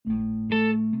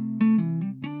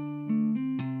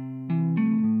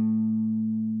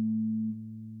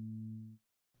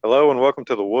Hello and welcome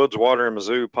to the Woods, Water, and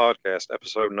Mizzou podcast,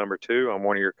 episode number 2. I'm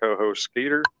one of your co-hosts,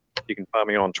 Skeeter. You can find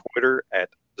me on Twitter at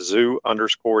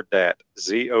zoo_dat,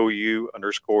 ZOU_DAT.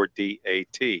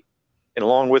 And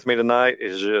along with me tonight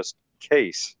is just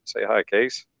Case. Say hi,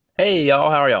 Case. Hey y'all,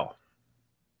 how are y'all?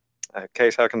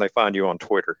 Case, how can they find you on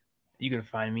Twitter? You can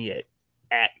find me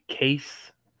at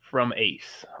Case from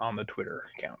Ace on the Twitter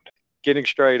account. Getting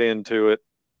straight into it,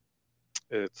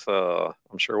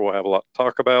 I'm sure we'll have a lot to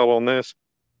talk about on this.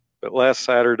 But last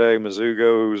Saturday, Mizzou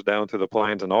goes down to the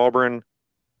Plains in Auburn.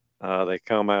 They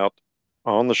come out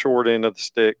on the short end of the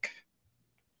stick,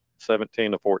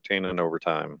 17-14 in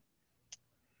overtime.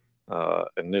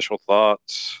 Initial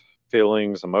thoughts,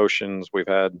 feelings, emotions. We've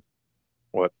had,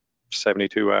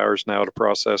 72 hours now to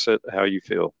process it. How you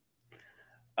feel?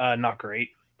 Not great.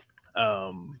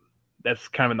 That's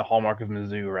kind of been the hallmark of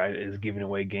Mizzou, right? Is giving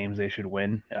away games they should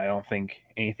win. I don't think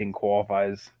anything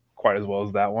qualifies quite as well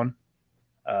as that one.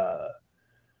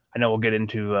 I know we'll get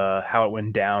into how it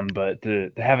went down, but to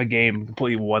have a game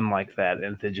completely won like that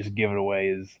and to just give it away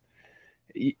is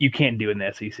you can't do it in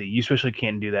the SEC. You especially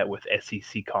can't do that with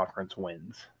SEC conference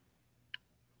wins.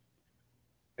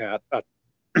 Yeah,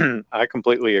 I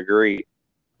completely agree.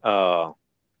 Man,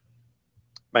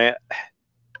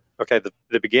 okay,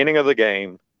 the beginning of the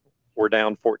game, we're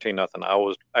down 14-0. I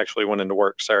was actually went into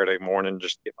work Saturday morning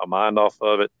just to get my mind off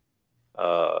of it.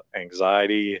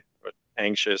 Anxiety,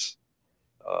 anxious,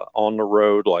 on the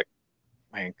road, like,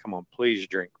 man, come on, please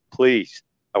drink, please.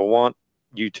 I want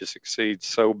you to succeed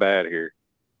so bad here.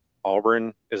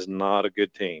 Auburn is not a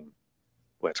good team.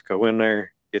 Let's go in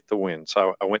there, get the win.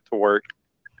 So I went to work,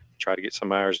 tried to get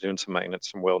some hours doing some maintenance,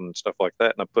 some welding and stuff like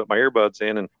that. And I put my earbuds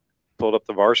in and pulled up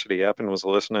the varsity app and was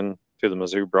listening to the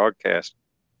Mizzou broadcast.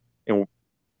 And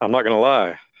I'm not going to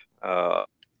lie.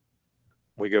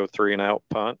 We go 3-and-out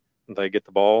punt. They get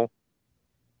the ball.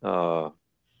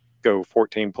 Go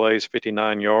 14 plays,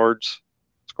 59 yards,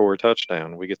 score a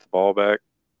touchdown. We get the ball back.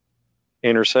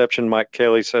 Interception, Mike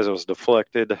Kelly says it was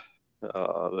deflected.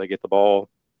 They get the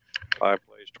ball, 5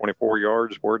 plays, 24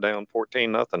 yards. We're down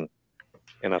 14-0.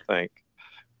 And I think,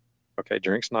 okay,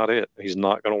 drink's not it. He's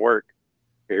not going to work.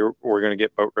 Here we're going to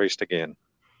get boat raced again.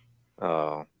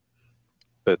 But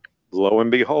lo and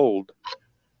behold,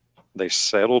 they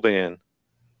settled in.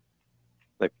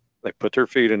 They put their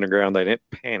feet in the ground. They didn't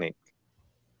panic.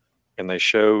 And they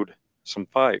showed some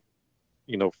fight.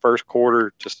 First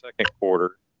quarter to second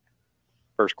quarter.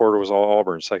 First quarter was all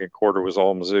Auburn. Second quarter was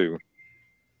all Mizzou.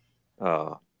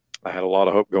 I had a lot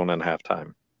of hope going in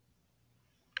halftime.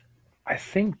 I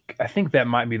think that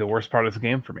might be the worst part of this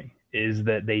game for me is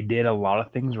that they did a lot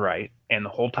of things right, and the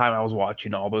whole time I was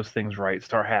watching all those things right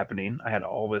start happening. I had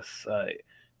all this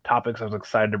topics I was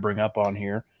excited to bring up on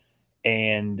here,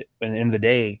 and at the end of the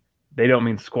day, they don't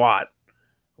mean squat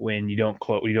when you don't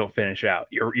finish out.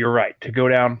 You're right. To go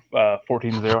down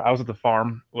 14-0, I was at the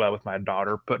farm with my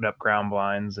daughter putting up ground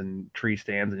blinds and tree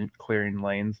stands and clearing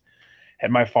lanes at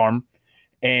my farm,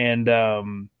 and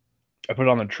I put it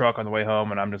on the truck on the way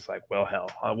home, and I'm just like, well,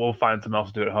 hell, we'll find something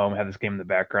else to do at home. Have this game in the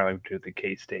background like to the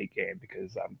K-State game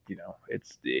because I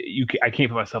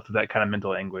can't put myself through that kind of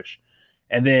mental anguish.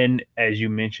 And then, as you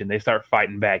mentioned, they start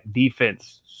fighting back.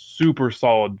 Defense super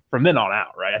solid from then on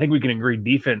out, right? I think we can agree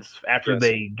defense after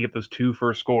they get those 2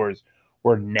 first scores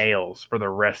were nails for the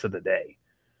rest of the day.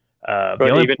 But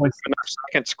even our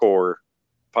second score,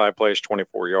 5 plays,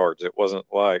 24 yards. It wasn't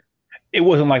like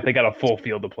they got a full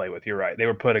field to play with. You're right. They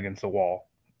were put against the wall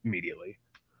immediately.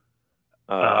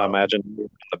 I imagine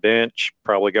the bench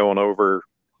probably going over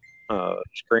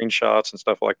screenshots and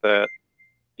stuff like that.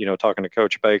 Talking to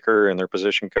Coach Baker and their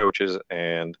position coaches,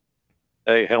 and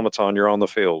hey, helmets on, you're on the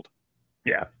field.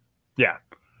 Yeah.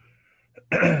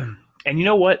 And you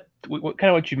know what? Kind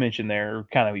of what you mentioned there,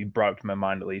 kind of you brought up to my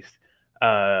mind at least.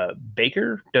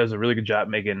 Baker does a really good job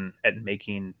making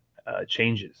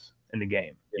changes in the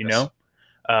game. Yes.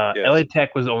 Yes. LA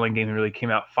Tech was the only game that really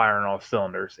came out firing all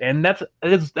cylinders, and I'm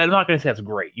not going to say that's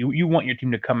great. You want your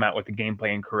team to come out with the game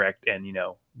plan correct and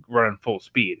running full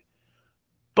speed,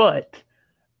 but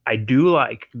I do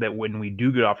like that when we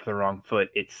do get off the wrong foot,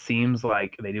 it seems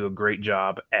like they do a great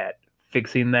job at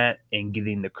fixing that and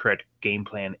getting the correct game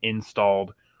plan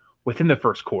installed within the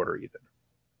first quarter even.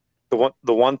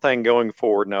 The one thing going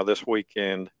forward now this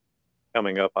weekend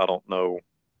coming up, I don't know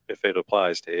if it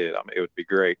applies to it. I mean, it would be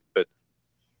great, but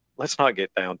let's not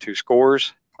get down 2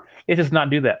 scores. Let's just not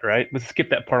do that, right? Let's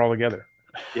skip that part altogether.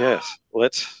 Yes,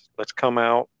 let's come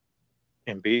out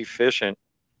and be efficient.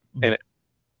 And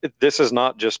this is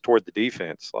not just toward the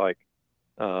defense. Like,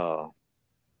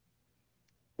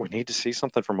 we need to see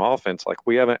something from offense. Like,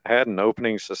 we haven't had an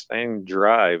opening sustained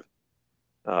drive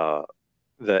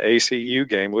the ACU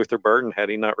game, Luther Burden, had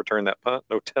he not returned that punt,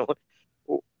 no telling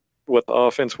what the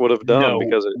offense would have done, No,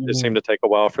 because it seemed to take a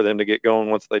while for them to get going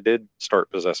once they did start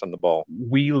possessing the ball.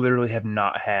 we literally have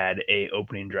not had a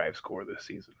opening drive score this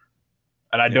season.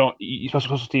 And I Yeah. don't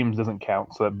special teams doesn't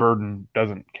count, so that Burden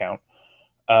doesn't count.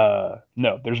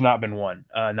 No, there's not been one.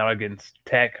 Not against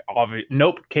Tech.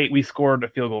 Nope. Kate, we scored a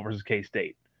field goal versus K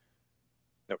State.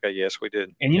 Okay. Yes, we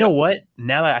did. And you Yeah. know what?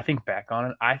 Now that I think back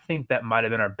on it, I think that might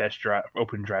have been our best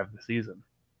open drive of the season.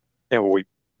 Yeah. Well,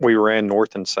 we ran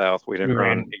north and south. We didn't We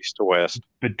run ran east to west.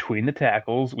 between the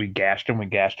tackles. We gashed them. We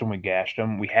gashed them. We gashed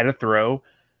them. We had a throw.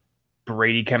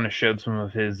 Brady kind of showed some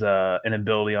of his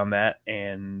inability on that,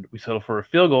 and we settled for a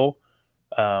field goal.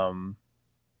 And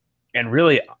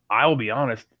really, I will be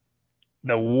honest,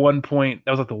 the one point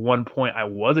that was like the one point I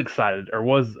was excited or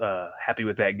was happy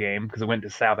with that game because it went to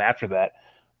South after that.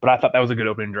 But I thought that was a good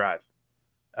opening drive.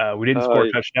 We didn't score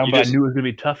a touchdown, but I knew it was going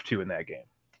to be tough to in that game.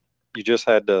 You just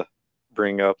had to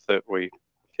bring up that we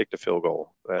kicked a field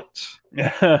goal. That's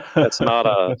not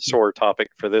a sore topic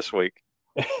for this week.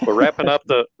 But wrapping up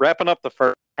the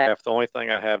first half, the only thing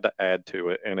I have to add to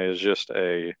it, and is just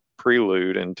a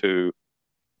prelude into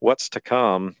what's to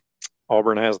come.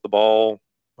 Auburn has the ball,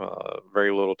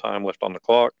 very little time left on the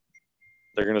clock.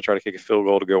 They're going to try to kick a field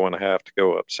goal to go in a half to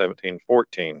go up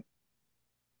 17-14.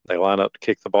 They line up to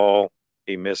kick the ball.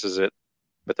 He misses it,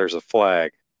 but there's a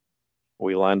flag.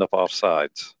 We lined up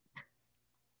offsides.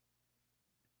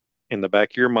 In the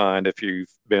back of your mind, if you've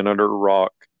been under a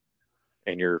rock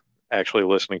and you're actually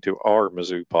listening to our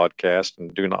Mizzou podcast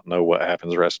and do not know what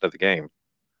happens the rest of the game.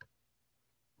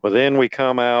 But then we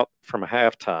come out from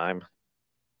halftime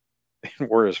and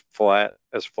we're as flat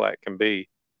can be,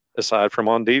 aside from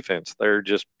on defense. They're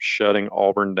just shutting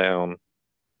Auburn down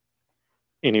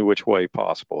any which way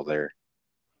possible there.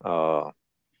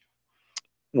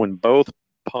 When both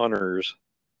punters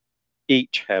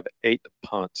each have 8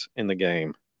 punts in the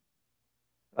game,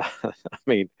 I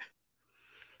mean,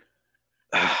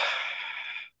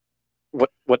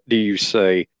 what do you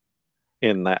say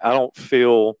in that? I don't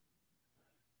feel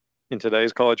in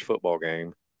today's college football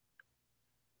game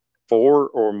 4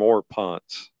 or more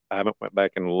punts. I haven't went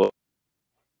back and looked.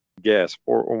 Guess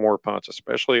 4 or more punts,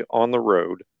 especially on the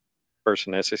road versus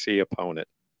an SEC opponent.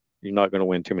 You're not going to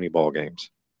win too many ball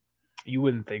games. You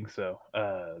wouldn't think so.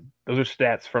 Those are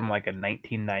stats from like a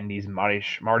 1990s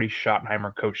Marty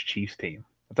Schottenheimer coach Chiefs team.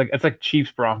 It's like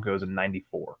Chiefs Broncos in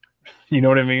 '94. You know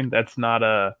what I mean? That's not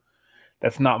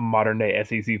modern day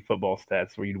SEC football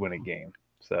stats where you'd win a game.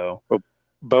 So well,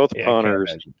 both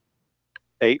punters,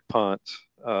 8 punts.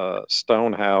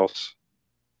 Stonehouse,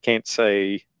 can't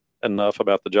say enough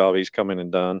about the job he's come in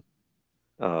and done.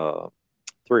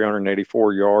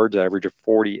 384 yards, average of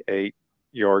 48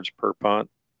 yards per punt,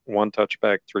 1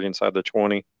 touchback, 3 inside the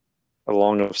 20, a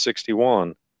long of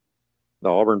 61. The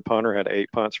Auburn punter had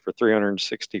 8 punts for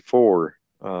 364.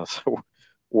 So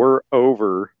we're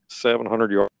over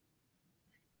 700 yards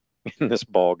in this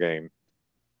ball game.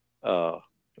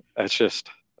 It's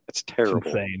terrible. It's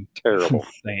insane. Terrible.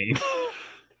 It's insane.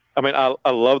 I mean,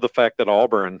 I love the fact that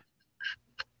Auburn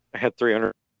had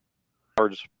 300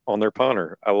 yards on their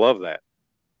punter. I love that.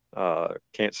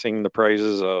 Can't sing the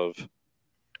praises of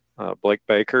Blake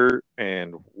Baker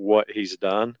and what he's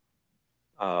done.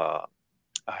 I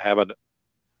have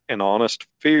an honest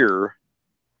fear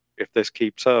if this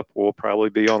keeps up, we'll probably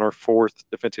be on our 4th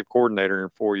defensive coordinator in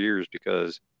 4 years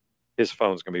because his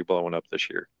phone's going to be blowing up this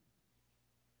year.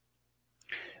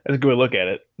 That's a good way to look at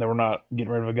it. That we're not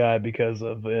getting rid of a guy because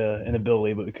of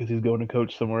inability, but because he's going to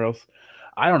coach somewhere else.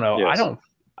 I don't know. Yes.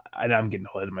 I'm getting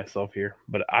ahead of myself here,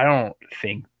 but I don't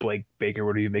think Blake Baker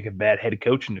would even make a bad head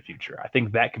coach in the future. I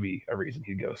think that could be a reason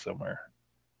he'd go somewhere.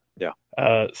 Yeah.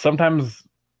 Sometimes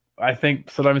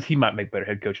he might make better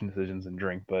head coaching decisions than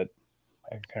Drink, but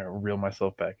I kind of reel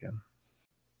myself back in.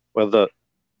 Well, the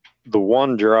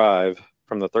one drive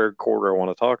from the third quarter I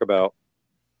want to talk about,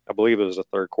 I believe it was the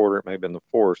third quarter. It may have been the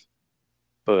 4th,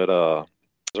 but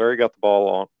Missouri got the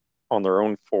ball on their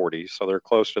own 40, so they're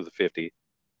close to the 50.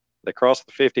 They cross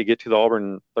the 50, get to the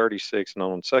Auburn 36, and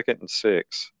on 2nd and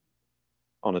 6,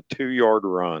 on a 2-yard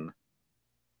run.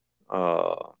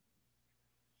 That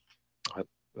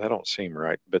don't seem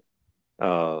right, but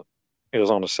it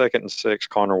was on a 2nd and 6.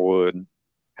 Connor Wood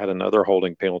had another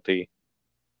holding penalty,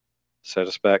 set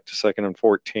us back to 2nd and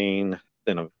 14,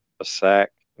 then a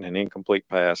sack and an incomplete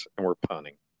pass, and we're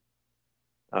punting.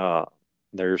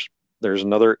 There's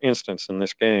another instance in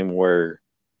this game where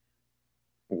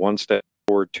 1 step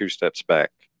forward, 2 steps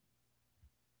back.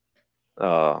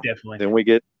 Definitely. Then we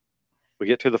get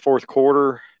to the 4th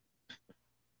quarter.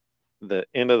 The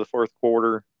end of the 4th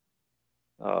quarter,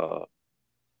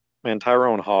 man,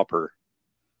 Tyrone Hopper.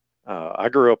 I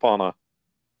grew up on a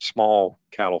small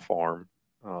cattle farm,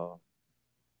 uh,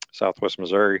 Southwest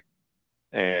Missouri,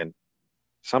 and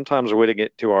sometimes we didn't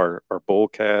get to our bull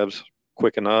calves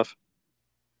quick enough,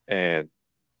 and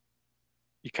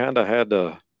you kind of had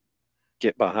to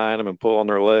get behind them and pull on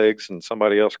their legs, and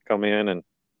somebody else come in and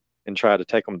try to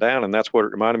take them down. And that's what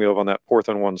it reminded me of on that 4th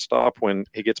and 1 stop when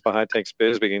he gets behind Tanks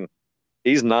Bisbee and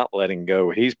he's not letting go.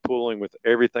 He's pulling with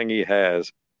everything he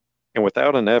has. And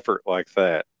without an effort like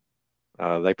that,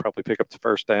 they probably pick up the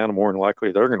first down. And more than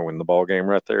likely, they're going to win the ball game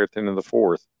right there at the end of the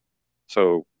fourth.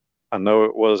 So I know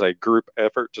it was a group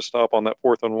effort to stop on that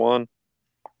 4th and 1,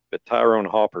 but Tyrone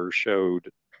Hopper showed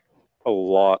a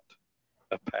lot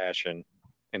of passion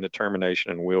and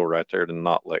determination and will right there to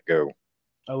not let go.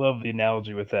 I love the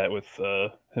analogy with that, with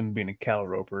him being a cattle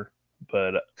roper.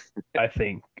 But I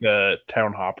think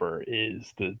Town Hopper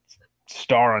is the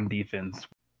star on defense.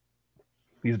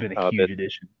 He's been a huge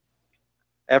addition.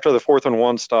 After the 4th and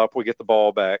 1 stop, we get the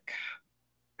ball back.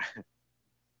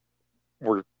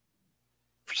 For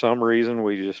some reason,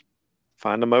 we just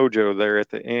find a mojo there at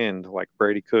the end, like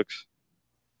Brady Cook's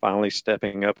finally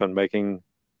stepping up and making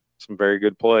some very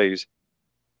good plays.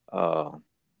 And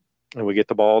we get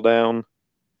the ball down,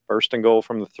 1st and goal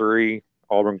from the 3.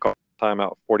 Auburn called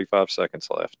timeout, 45 seconds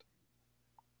left.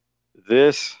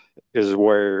 This is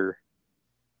where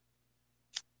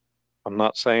I'm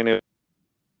not saying it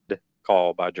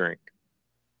call by Drink.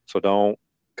 So don't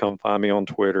come find me on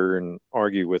Twitter and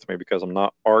argue with me because I'm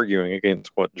not arguing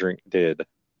against what Drink did.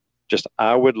 Just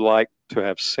I would like to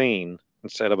have seen,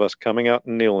 instead of us coming out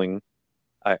and kneeling,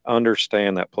 I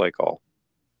understand that play call.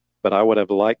 But I would have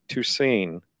liked to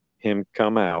seen him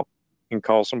come out and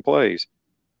call some plays.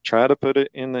 Try to put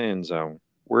it in the end zone.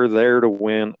 We're there to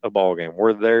win a ball game.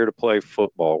 We're there to play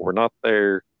football. We're not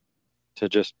there to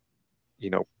just,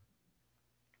 I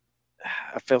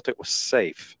felt it was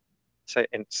safe.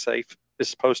 And safe is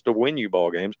supposed to win you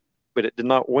ball games, but it did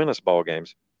not win us ball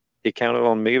games. He counted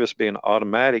on Mevis being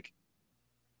automatic,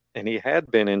 and he had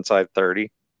been inside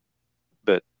 30,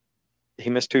 but he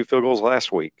missed 2 field goals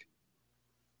last week.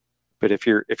 But if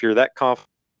you're that confident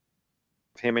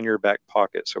of him in your back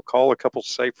pocket, so call a couple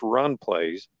safe run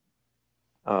plays.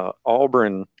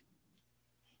 Auburn,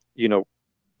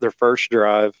 their first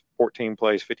drive, 14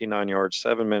 plays, 59 yards,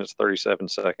 7 minutes, 37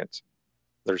 seconds.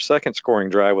 Their second scoring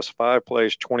drive was 5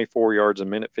 plays, 24 yards, a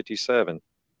minute 57.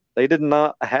 They did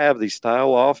not have the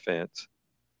style offense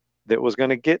that was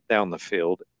going to get down the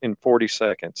field in 40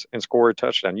 seconds and score a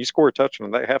touchdown. You score a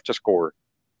touchdown, they have to score.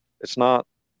 It's not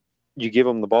you give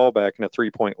them the ball back in a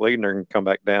 3-point lead and they're going to come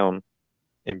back down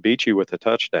and beat you with a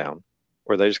touchdown,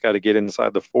 where they just got to get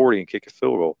inside the 40 and kick a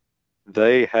field goal.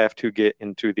 They have to get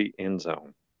into the end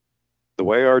zone. The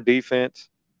way our defense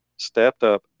stepped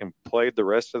up and played the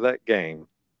rest of that game,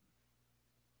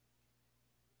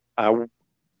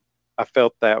 I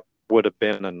felt that would have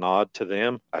been a nod to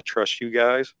them. I trust you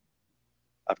guys.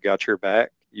 I've got your back.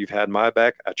 You've had my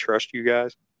back. I trust you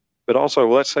guys. But also,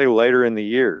 let's say later in the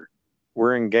year,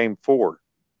 we're in game 4,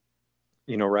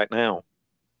 right now,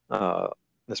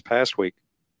 this past week.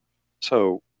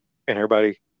 So, and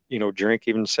everybody, Drink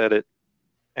even said it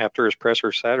after his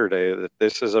presser Saturday that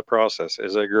this is a process,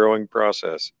 is a growing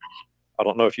process. I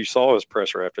don't know if you saw his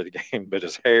presser after the game, but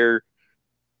his hair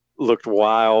looked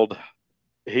wild.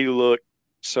 He looked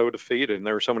so defeated. And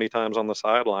there were so many times on the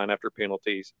sideline after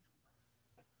penalties,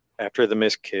 after the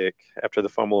missed kick, after the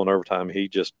fumble in overtime, he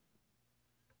just,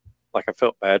 I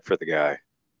felt bad for the guy.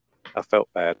 I felt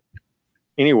bad.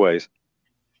 Anyways,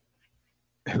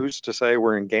 who's to say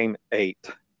we're in game 8,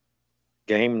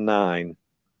 game 9,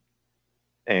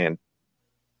 and,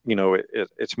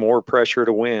 it's more pressure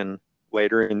to win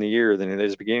later in the year than it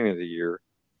is beginning of the year.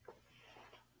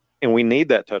 And we need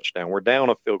that touchdown. We're down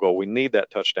a field goal. We need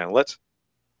that touchdown. Let's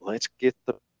get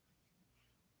the.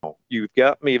 You've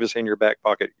got Mevis in your back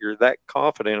pocket. You're that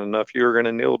confident enough you're going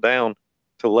to kneel down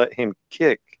to let him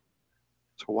kick.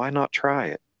 So why not try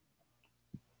it?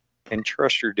 And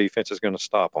trust your defense is going to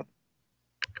stop them.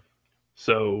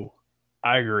 So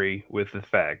I agree with the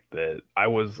fact that I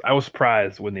was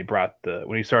surprised when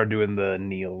when he started doing the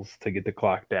kneels to get the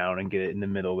clock down and get it in the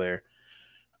middle there.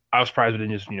 I was surprised we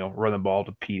didn't just, run the ball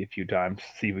to Pete a few times,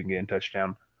 see if we can get a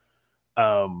touchdown.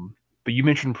 But you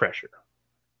mentioned pressure.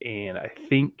 And I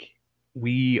think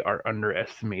we are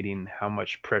underestimating how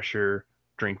much pressure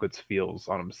Drinkwitz feels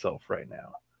on himself right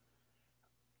now.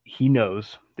 He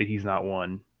knows that he's not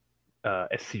won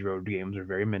SC road games, or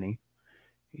very many.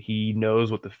 He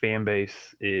knows what the fan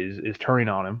base is turning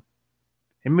on him.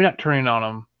 And maybe not turning on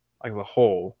him like the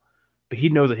whole, but he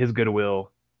knows that his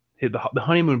goodwill, the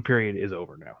honeymoon period is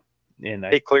over now. And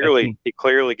He I clearly think he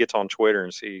clearly gets on Twitter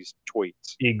and sees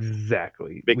tweets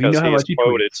exactly. We know because how he has much he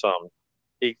quoted tweets. some.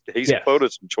 He's Yes.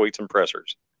 quoted some tweets and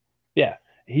pressers. Yeah.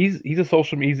 He's a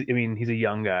social media. I mean, he's a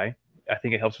young guy. I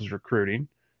think it helps his recruiting.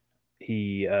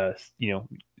 He,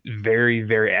 very,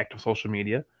 very active social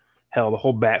media. Hell, the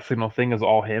whole bat signal thing is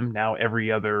all him. Now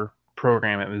every other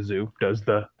program at Mizzou does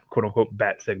the quote unquote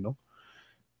bat signal.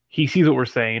 He sees what we're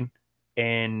saying,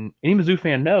 and any Mizzou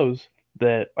fan knows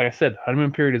that, like I said,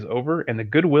 honeymoon period is over and the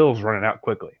goodwill is running out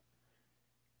quickly.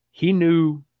 He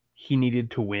knew he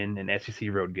needed to win an SEC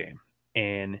road game,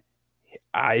 and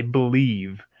I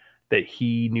believe that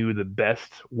he knew the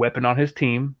best weapon on his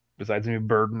team, besides maybe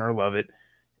Burden or Lovett,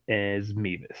 is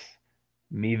Mevis.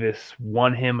 Mevis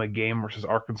won him a game versus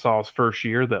Arkansas's first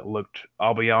year that looked.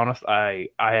 I'll be honest, I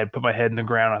had put my head in the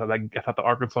ground. I thought the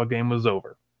Arkansas game was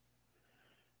over.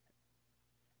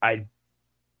 I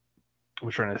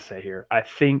was trying to say here. I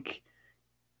think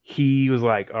he was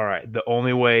like, all right, the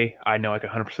only way I know I can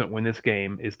 100% win this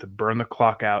game is to burn the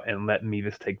clock out and let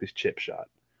Mevis take this chip shot.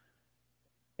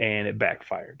 And it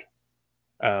backfired.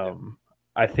 Yeah.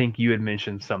 I think you had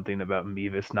mentioned something about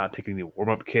Mevis not taking the warm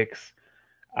up kicks.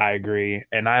 I agree,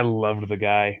 and I loved the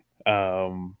guy.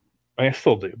 I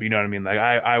still do, but you know what I mean.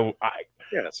 Like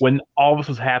Yes. when all this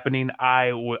was happening,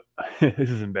 this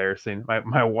is embarrassing.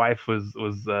 My wife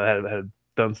had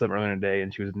done something earlier in the day,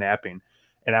 and she was napping,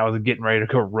 and I was getting ready to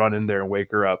go run in there and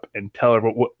wake her up and tell her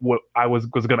what I was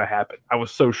going to happen. I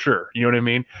was so sure, you know what I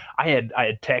mean. I had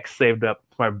texts saved up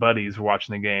to my buddies who were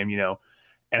watching the game,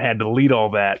 and had to delete all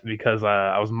that because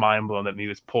I was mind blown that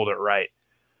Mevis pulled it right.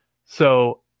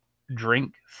 So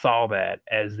Drink saw that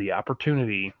as the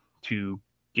opportunity to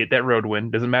get that road win.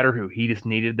 Doesn't matter who. He just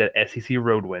needed that SEC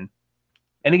road win.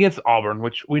 And against Auburn,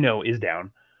 which we know is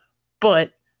down,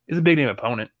 but is a big name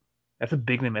opponent. That's a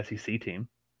big name SEC team.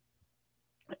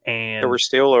 There were And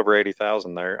still over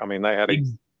 80,000 there. I mean, they had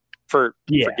for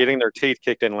yeah, getting their teeth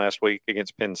kicked in last week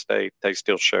against Penn State. They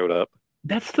still showed up.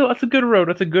 that's a good road.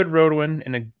 That's a good road win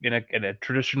in a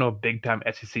traditional big time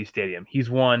SEC stadium. He's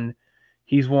won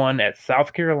at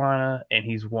South Carolina, and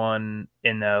he's won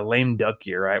in a lame duck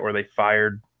year, right? Where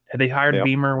had they hired Yeah,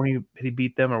 Beamer when he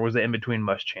beat them, or was it in between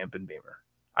Muschamp and Beamer?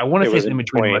 I want it to say was it's in in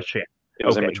between between. Muschamp. It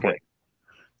was in Okay, between. good.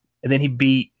 And then he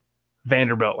beat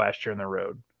Vanderbilt last year on the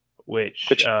road, which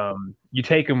Which, you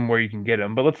take him where you can get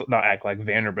him, but let's not act like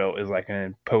Vanderbilt is like an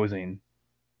imposing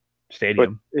but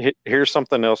stadium. here's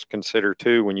something else to consider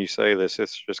too. When you say this,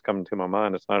 it's just coming to my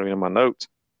mind. It's not even in my notes.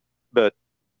 But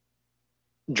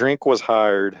Drink was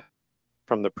hired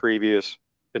from the previous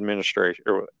administration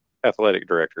or athletic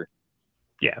director.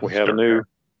 Yeah, We it's have a Sturk guy.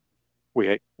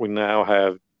 new. We now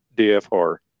have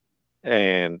DFR,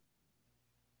 and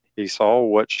he saw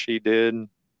what she did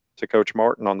to Coach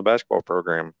Martin on the basketball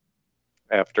program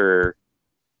after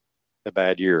a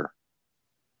bad year.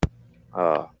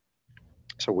 Uh,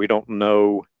 so we don't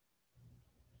know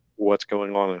what's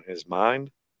going on in his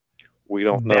mind. We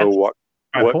don't know That's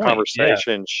my what point. Yeah.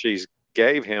 conversation she's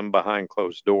gave him behind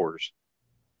closed doors.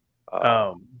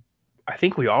 Uh, Um, I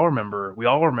think we all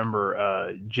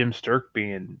remember Jim Sturk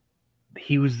being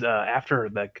he was after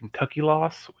the Kentucky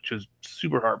loss, which was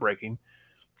super heartbreaking.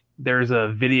 There's a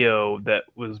video that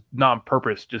was not on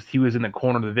purpose, just he was in the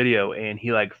corner of the video and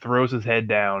he like throws his head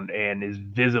down and is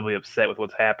visibly upset with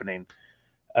what's happening.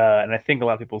 And I think a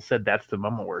lot of people said that's the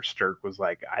moment where Sturk was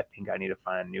like, I think I need to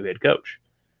find a new head coach.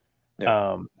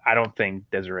 yeah, I don't think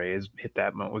Desiree has hit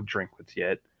that moment with Drinkwitz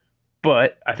yet,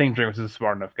 but I think Drinkwitz is a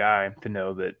smart enough guy to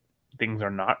know that things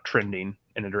are not trending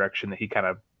in the direction that he kind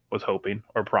of was hoping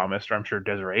or promised, or I'm sure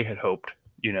Desiree had hoped,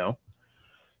 you know.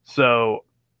 So,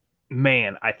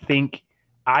 man, I think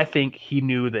he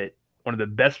knew that one of the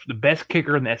best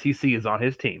kicker in the SEC is on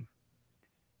his team.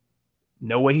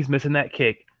 No way he's missing that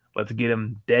kick. Let's get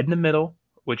him dead in the middle,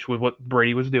 which was what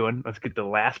Brady was doing. Let's get the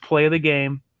last play of the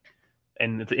game,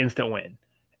 and it's an instant win.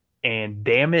 And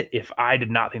damn it, if I did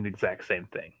not think the exact same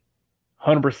thing.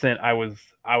 100%, I was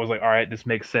like, all right, this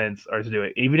makes sense. All right, let's do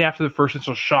it. Even after the first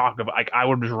initial shock of like, I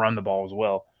would have just run the ball as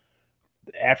well.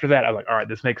 After that, I was like, all right,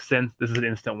 this makes sense. This is an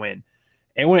instant win.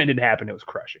 And when it didn't happen, it was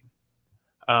crushing.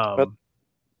 but Um,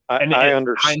 I, and I it,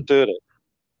 understood it.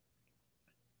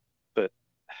 But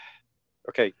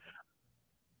okay,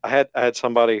 I had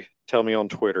somebody tell me on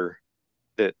Twitter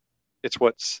that it's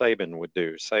what Saban would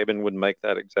do. Saban would make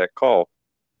that exact call.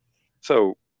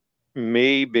 So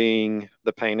me being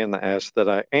the pain in the ass that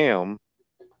I am,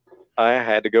 I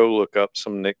had to go look up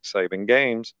some Nick Saban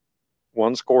games.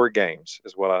 One score games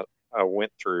is what I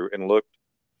went through and looked,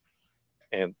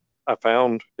 and I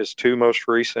found his two most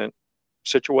recent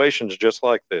situations just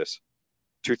like this.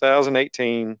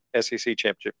 2018 SEC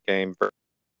championship game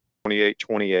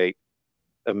 28-28.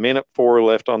 A minute 4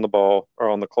 left on the ball or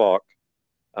on the clock.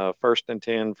 First and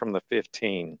 10 from the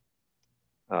 15.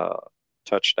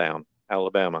 Touchdown,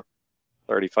 Alabama,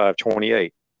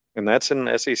 35-28. And that's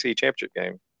an SEC championship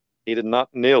game. He did not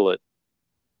kneel it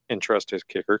and trust his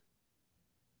kicker.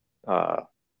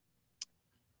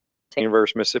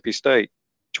 Versus Mississippi State,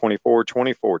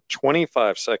 24-24,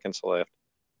 25 seconds left.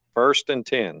 First and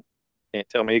 10. Can't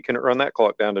tell me he couldn't run that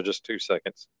clock down to just 2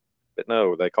 seconds. But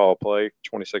no, they call a play,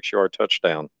 26-yard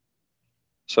touchdown.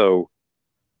 So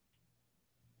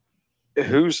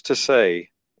who's to say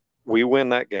we win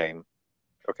that game?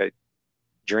 Okay,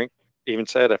 Drink even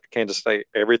said after Kansas State,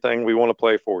 everything we want to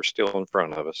play for is still in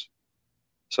front of us.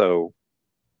 So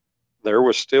there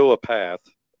was still a path,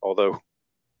 although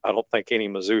I don't think any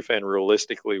Mizzou fan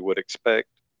realistically would expect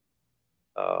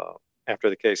after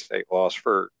the K-State loss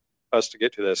for us to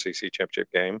get to the SEC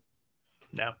championship game.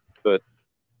 No. But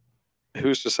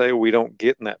who's to say we don't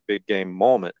get in that big game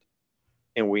moment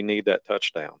and we need that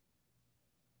touchdown?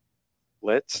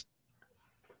 Let's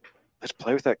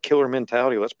play with that killer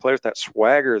mentality. Let's play with that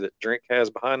swagger that Drink has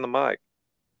behind the mic.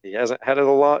 He hasn't had it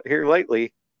a lot here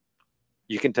lately.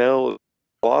 You can tell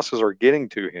losses are getting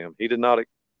to him. He did not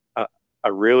I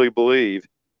really believe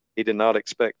he did not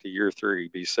expect to year 3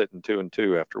 be sitting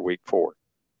 2-2 after week 4.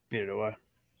 Neither do I.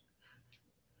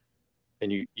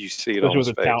 And you see it especially on his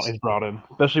with the face. talent he's brought in,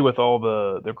 especially with all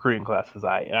the recruiting classes.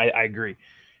 I agree.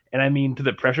 And I mean, to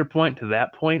the pressure point, to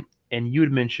that point, and you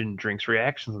had mentioned Drink's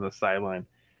reactions on the sideline.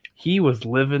 He was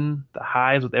living the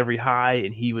highs with every high,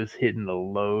 and he was hitting the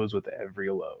lows with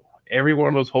every low. Every one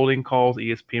of those holding calls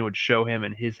ESPN would show him,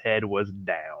 and his head was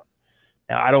down.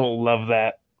 Now, I don't love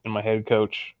that in my head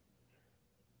coach,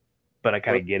 but I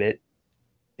kind of get it.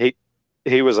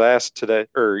 He was asked today,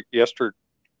 or yesterday,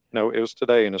 no, it was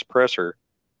today in his presser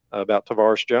about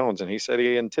Tavares Jones, and he said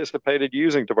he anticipated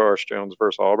using Tavares Jones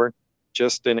versus Auburn,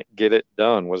 just didn't get it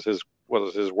done, was his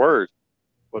word.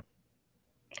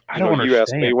 I don't understand. You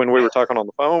asked me when we were talking on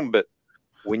the phone, but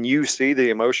when you see the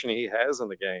emotion he has in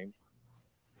the game,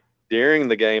 during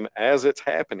the game as it's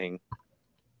happening,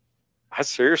 I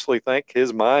seriously think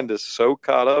his mind is so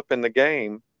caught up in the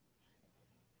game,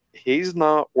 he's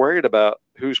not worried about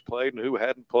who's played and who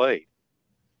hadn't played.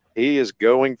 He is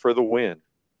going for the win.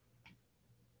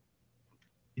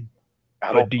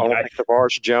 I don't think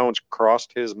Tavares Jones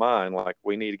crossed his mind like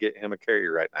we need to get him a carry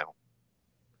right now.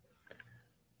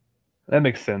 That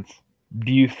makes sense.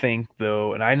 Do you think,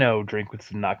 though, and I know Drinkwitz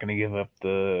is not going to give up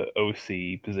the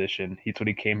OC position. He's what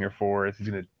he came here for. He's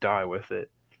going to die with it.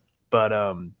 But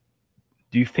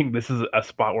do you think this is a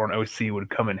spot where an OC would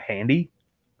come in handy?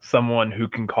 Someone who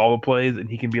can call the plays and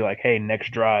he can be like, hey,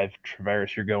 next drive,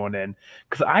 Tavares, you're going in.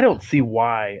 Because I don't see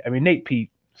why. I mean, Nate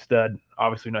Pete, stud,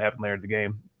 obviously not happened later in the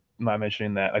game. I'm not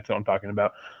mentioning that. That's what I'm talking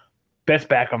about. Best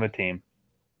back on the team.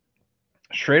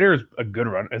 Schrader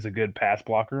is a good pass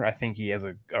blocker. I think he has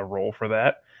a role for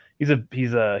that. He's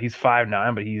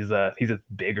 5'9", but he's a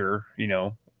bigger,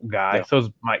 guy. Yeah. So is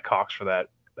Mike Cox for that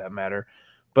matter.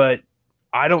 But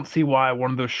I don't see why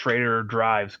one of those Schrader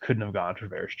drives couldn't have gone to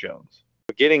Tavares Jones.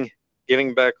 Getting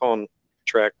back on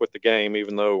track with the game,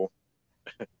 even though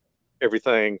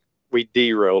everything we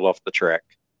derailed off the track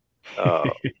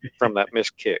from that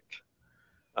missed kick.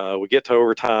 We get to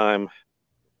overtime.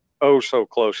 Oh, so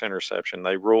close interception.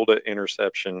 They ruled it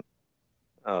interception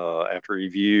after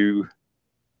review.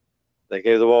 They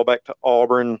gave the ball back to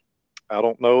Auburn. I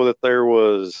don't know that there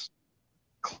was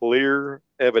clear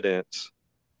evidence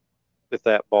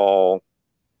that ball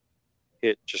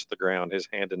hit just the ground. His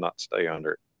hand did not stay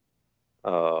under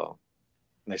it.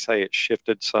 They say it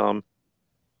shifted some.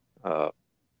 I've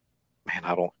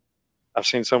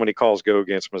seen so many calls go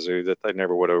against Mizzou that they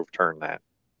never would overturn that.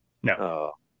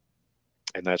 No.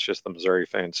 And that's just the Missouri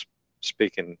fans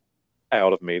speaking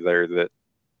out of me there that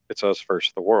it's us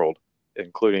versus the world,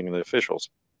 including the officials.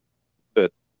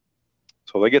 But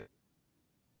so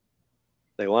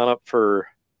they line up for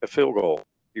a field goal.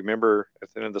 You remember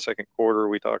at the end of the second quarter,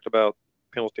 we talked about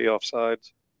penalty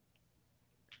offsides?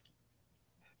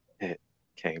 It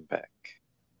came back.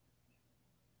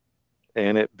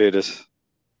 And it bit us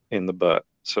in the butt.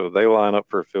 So they line up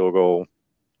for a field goal.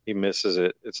 He misses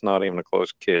it. It's not even a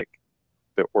close kick.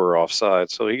 But we're offside,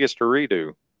 so he gets to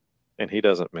redo, and he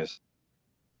doesn't miss.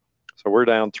 So we're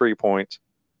down 3 points.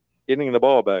 Getting the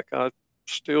ball back, I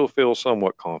still feel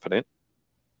somewhat confident.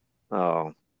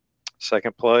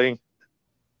 Second play,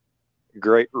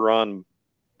 great run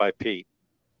by Pete,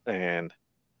 and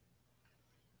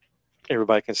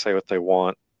everybody can say what they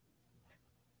want.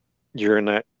 You're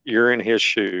in his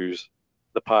shoes.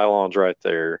 The pylon's right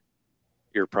there.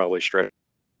 You're probably stretched.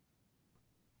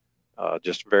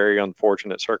 Just very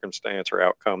unfortunate circumstance or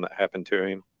outcome that happened to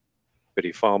him. But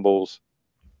he fumbles.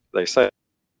 They say,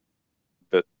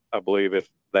 but I believe if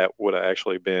that would have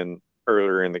actually been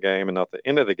earlier in the game and not the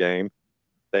end of the game,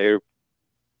 they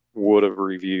would have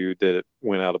reviewed that it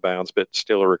went out of bounds, but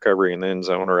still a recovery in the end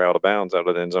zone or out of bounds out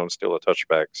of the end zone, still a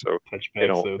touchback. So they Touchback,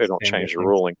 don't so they it's don't same change the difference.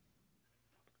 ruling.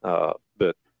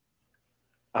 But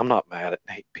I'm not mad at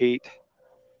Nate Pete.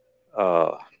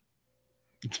 Uh,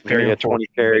 It's he very had 20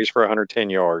 unfortunate. carries for 110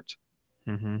 yards.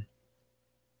 Mm-hmm.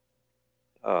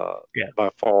 Uh, Yeah. by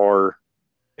far,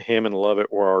 him and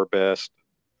Lovett were our best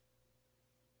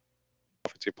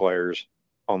offensive players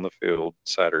on the field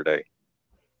Saturday.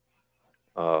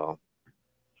 Uh,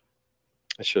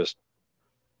 it's just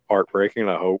heartbreaking.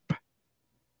 I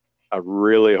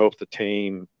really hope the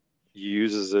team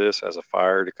uses this as a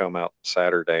fire to come out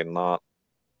Saturday and not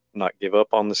give up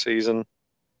on the season,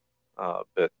 but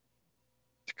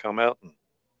to come out and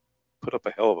put up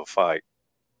a hell of a fight.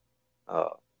 Uh,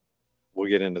 we'll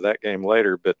get into that game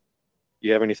later, but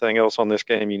you have anything else on this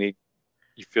game you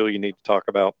feel you need to talk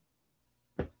about?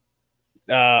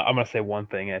 I'm gonna say one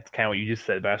thing. And it's kind of what you just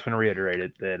said, but I just want to reiterate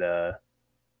it that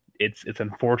it's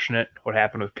unfortunate what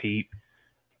happened with Pete,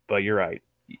 but you're right.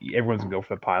 Everyone's gonna go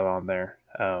for the pylon there.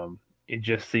 It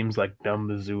just seems like dumb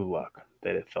Mizzou luck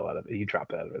that it fell out of. He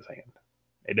dropped it out of his hand.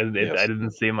 It doesn't. It Yes.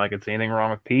 doesn't seem like it's anything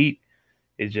wrong with Pete.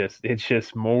 It's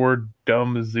just more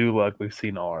dumb Mizzou luck we've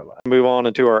seen all our lives. Move on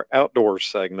into our outdoors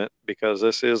segment because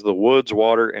this is the Woods,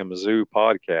 Water, and Mizzou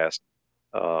podcast.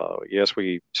 Yes,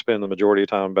 we spend the majority of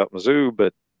time about Mizzou,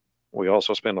 but we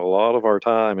also spend a lot of our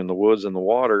time in the woods and the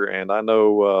water. And I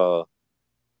know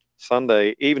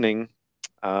Sunday evening,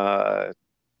 I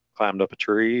climbed up a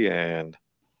tree and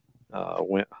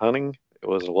went hunting. It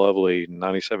was lovely,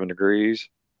 97 degrees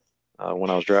when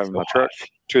I was driving So my truck hot.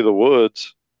 to the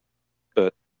woods,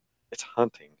 but it's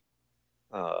hunting.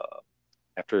 Uh,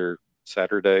 After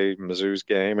Saturday, Mizzou's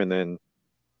game, and then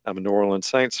I'm a New Orleans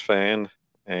Saints fan.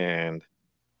 And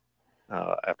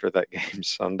after that game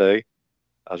Sunday,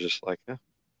 I was just like, yeah,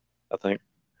 I think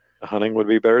hunting would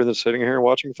be better than sitting here and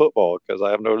watching football because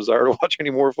I have no desire to watch any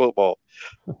more football.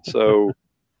 So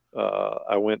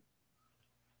I went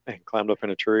and climbed up in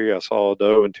a tree. I saw a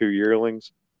doe and two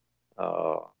yearlings.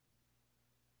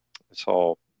 I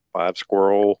saw five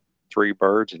squirrel, three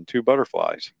birds, and two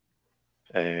butterflies,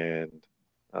 and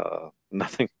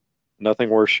nothing, nothing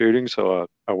worth shooting. So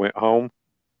I went home,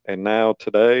 and now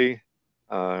today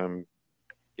I'm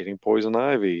getting poison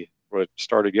ivy. Well, it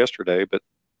started yesterday, but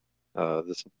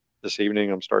this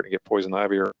evening I'm starting to get poison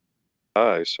ivy or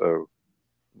eye. So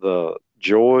the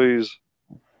joys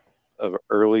of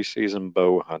early season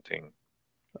bow hunting.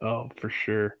 Oh, for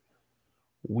sure.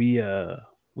 We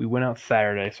went out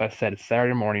Saturday, so I said it's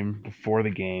Saturday morning before the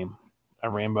game. I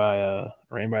ran by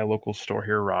a local store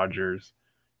here, Rogers,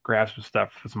 grabbed some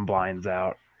stuff, put some blinds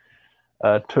out.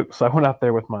 So I went out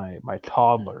there with my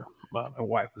toddler. My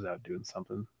wife was out doing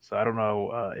something, so I don't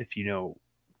know if you know,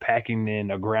 packing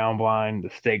in a ground blind, the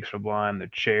stakes for blind, the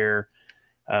chair,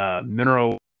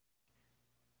 mineral,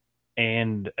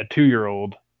 and a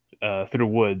 2-year-old through the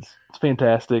woods. It's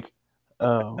fantastic.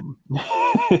 Um,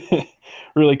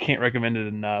 really can't recommend it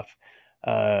enough.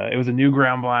 It was a new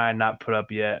ground blind, not put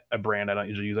up yet. A brand I don't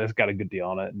usually use. I just got a good deal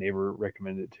on it. Neighbor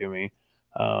recommended it to me.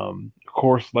 Of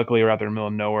course, luckily we're out there in the middle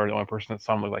of nowhere. The only person that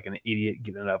saw me look like an idiot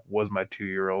getting it up was my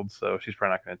 2-year-old, so she's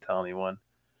probably not going to tell anyone.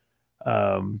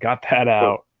 Got that So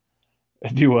out.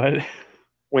 Do what?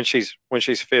 when she's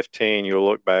 15, you'll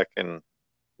look back and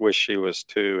wish she was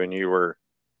two, and you were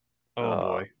Oh uh,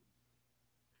 boy.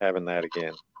 having that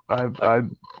again. I I I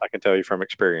I can tell you from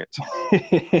experience.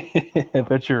 I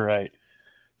bet you're right. My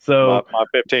So my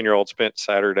 15-year-old spent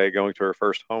Saturday going to her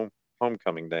first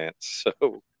homecoming dance.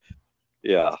 So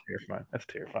yeah, that's terrifying. That's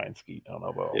terrifying, Skeet. I don't know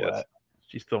about all yes. that.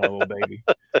 She's still my little baby.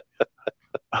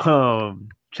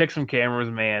 Check some cameras,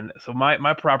 man. So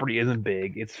my property isn't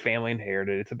big. It's family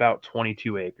inherited. It's about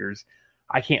 22 acres.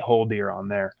 I can't hold deer on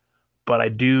there, but I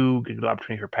do get the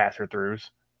opportunity for passer throughs.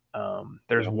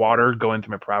 There's Yeah. water going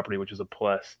through my property, which is a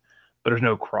plus, but there's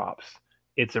no crops.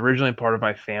 It's originally part of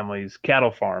my family's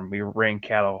cattle farm. We ran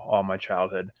cattle all my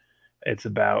childhood. It's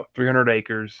about 300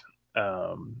 acres,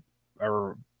 um,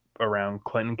 around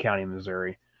Clinton County,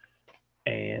 Missouri,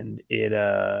 and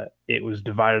it was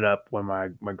divided up when my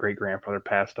great grandfather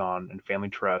passed on in family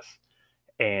trust,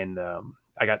 and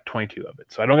I got 22 of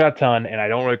it. So I don't got a ton, and I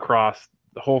don't really cross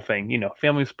the whole thing. You know,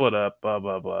 family split up, blah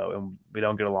blah blah, and we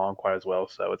don't get along quite as well.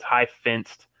 So it's high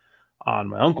fenced on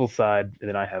my uncle's side, and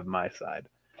then I have my side.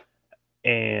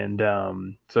 And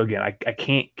so again, I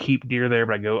can't keep deer there,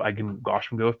 but I can watch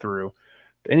them go through.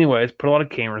 Anyways, put a lot of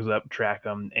cameras up, track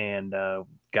them, and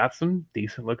got some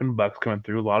decent looking bucks coming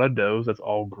through. A lot of does. That's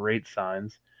all great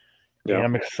signs. And Yeah.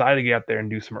 I'm excited to get out there and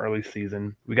do some early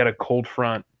season. We got a cold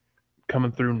front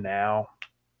coming through now.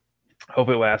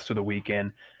 Hopefully, it lasts through the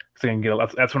weekend. So I can get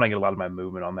that's when I get a lot of my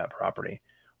movement on that property.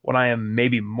 What I am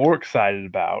maybe more excited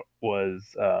about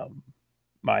was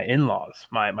my in-laws.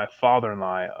 My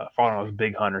father-in-law. Father-in-law was a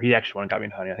big hunter. He actually got me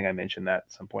into hunting. I think I mentioned that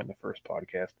at some point in the first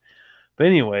podcast. But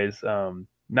anyways,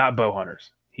 not bow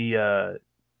hunters. He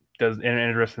does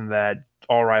interest in that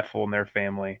all rifle in their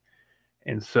family,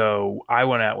 and so I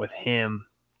went out with him.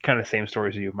 Kind of the same story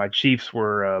as you. My Chiefs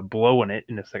were blowing it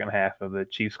in the second half of the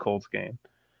Chiefs Colts game,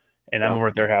 and I'm Yeah. over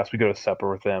at their house. We go to supper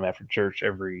with them after church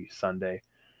every Sunday,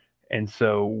 and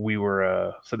so we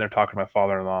were sitting there talking to my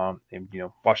father-in-law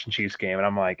and watching Chiefs game, and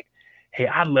I'm like, "Hey,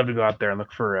 I'd love to go out there and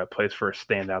look for a place for a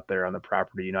stand out there on the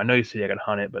property. I know you said I could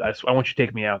hunt it, but I want you to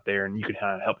take me out there and you could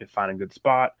kind of help me find a good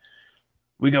spot."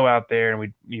 We go out there and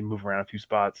we move around a few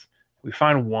spots. We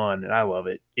find one, and I love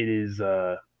it. It is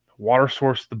a water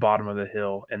source at the bottom of the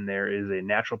hill, and there is a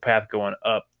natural path going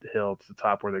up the hill to the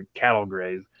top where the cattle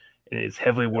graze. And it is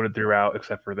heavily wooded throughout,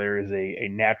 except for there is a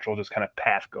natural just kind of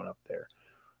path going up there.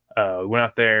 We went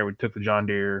out there, we took the John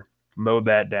Deere, mowed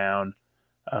that down,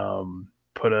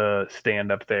 put a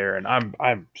stand up there, and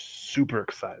I'm super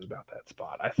excited about that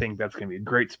spot. I think that's going to be a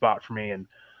great spot for me, and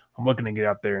I'm looking to get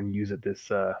out there and use it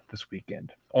this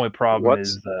weekend. Only problem What's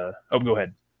is, oh, go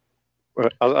ahead.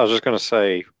 I was just going to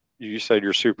say, you said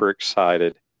you're super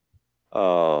excited.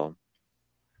 Uh,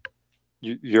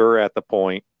 you're at the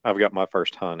point. I've got my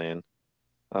first hunt in,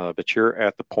 but you're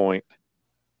at the point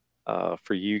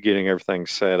for you getting everything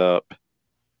set up.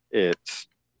 It's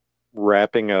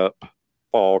wrapping up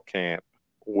fall camp,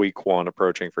 week one,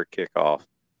 approaching for kickoff.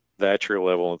 That's your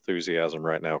level of enthusiasm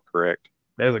right now, correct?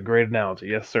 That is a great analogy.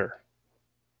 Yes, sir.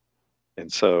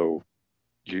 And so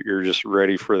you're just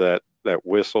ready for that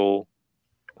whistle.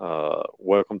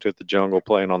 Welcome to the jungle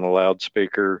playing on the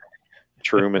loudspeaker.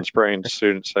 Truman spraying the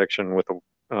student section with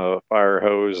a fire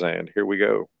hose, and here we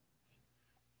go.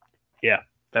 Yeah,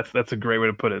 that's a great way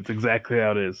to put it. It's exactly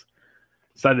how it is.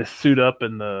 Decided to suit up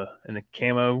in the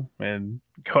camo and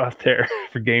go out there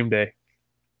for game day.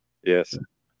 Yes,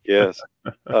 yes.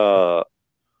 Uh,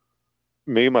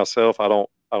 Me myself, I don't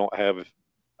have.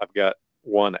 I've got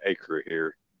 1 acre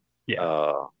here, Yeah,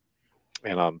 uh,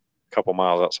 and I'm a couple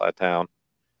miles outside town.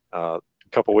 A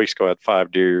couple weeks ago, I had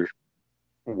 5 deer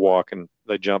walking.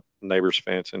 They jumped the neighbor's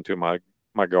fence into my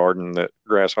garden that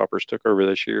grasshoppers took over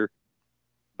this year.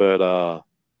 But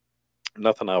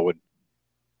nothing I would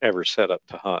ever set up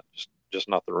to hunt. Just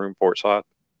not the room for it. So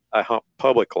I hunt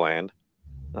public land,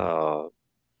 uh,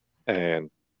 and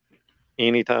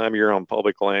anytime you're on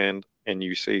public land and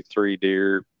you see 3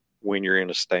 deer when you're in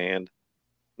a stand,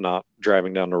 not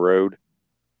driving down the road,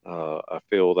 I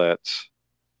feel that's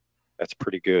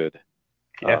pretty good,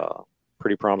 yeah.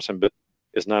 pretty promising. But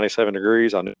it's 97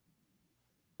 degrees on the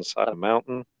side of the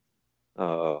mountain,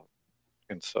 uh,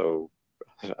 and so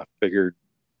I figured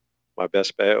my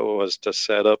best bet was to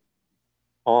set up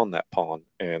on that pond,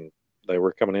 and they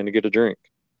were coming in to get a drink.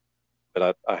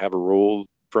 But I have a rule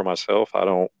for myself: I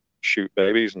don't shoot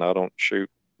babies, and I don't shoot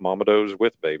mama does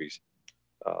with babies.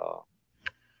 Uh,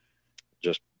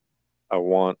 just I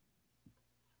want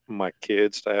my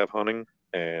kids to have hunting,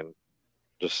 and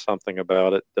just something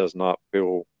about it does not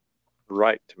feel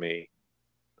right to me.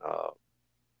 Uh,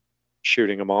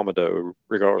 Shooting a mama doe,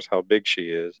 regardless how big she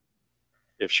is,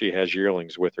 if she has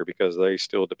yearlings with her, because they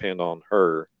still depend on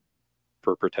her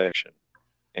for protection.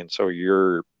 And so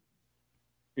you're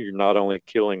not only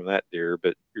killing that deer,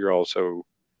 but you're also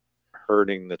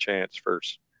hurting the chance for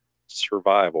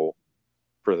survival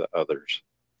for the others.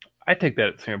 I take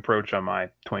that same approach on my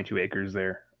 22 acres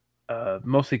there,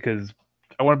 mostly because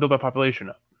I want to build my population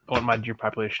up. I want my deer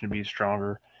population to be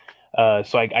stronger.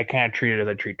 So I kind of treat it as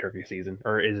I treat turkey season,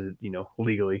 or is it,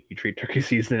 legally you treat turkey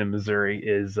season in Missouri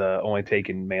is only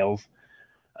taking males.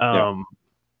 Yeah, Um,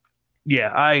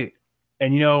 yeah,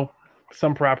 and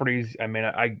some properties. I mean,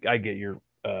 I get your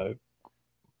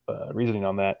reasoning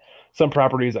on that. Some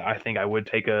properties, I think I would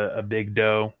take a big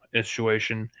doe in a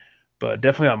situation, but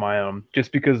definitely on my own,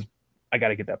 just because I got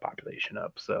to get that population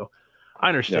up. So I yeah.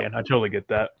 understand. I totally get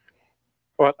that.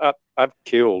 Well, I've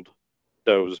killed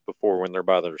does before when they're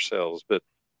by themselves, but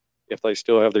if they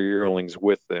still have their yearlings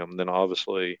with them, then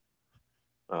obviously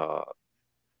uh,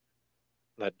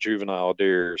 that juvenile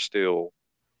deer is still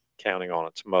counting on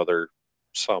its mother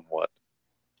somewhat.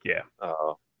 Yeah.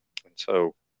 And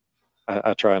so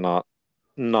I try not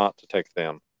to take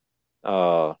them.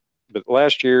 But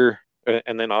last year,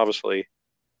 and then obviously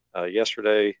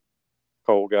yesterday,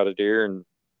 Cole got a deer, and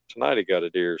tonight he got a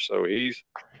deer, so he's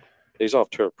off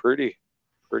to a pretty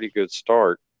good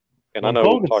start. And I When know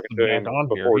Cole gets talking to back him on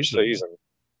here, before he's the. season,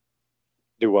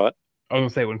 do what? I was gonna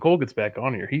say when Cole gets back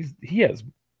on here, he has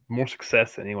more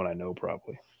success than anyone I know.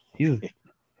 Probably he's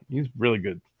really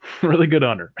good, really good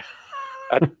hunter.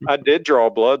 I did draw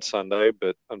blood Sunday,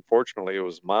 but unfortunately it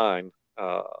was mine.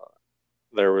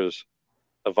 There was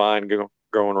a vine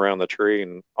going around the tree,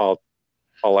 and all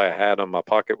I had in my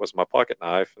pocket was my pocket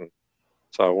knife, and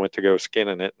so I went to go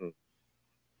skinning it, and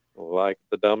like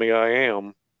the dummy I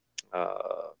am,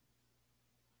 uh,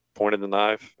 pointed the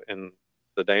knife in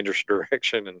the dangerous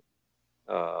direction, and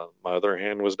my other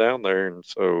hand was down there, and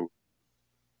so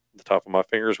the top of my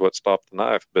finger is what stopped the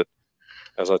knife. But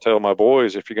as I tell my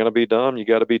boys, if you're going to be dumb, you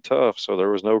got to be tough. So there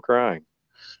was no crying.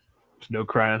 There's no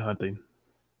crying hunting.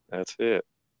 That's it.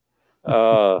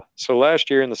 So last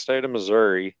year in the state of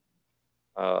Missouri,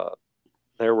 uh,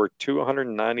 there were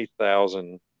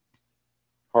 290,000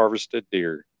 harvested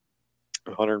deer.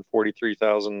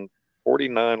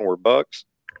 143,049 were bucks.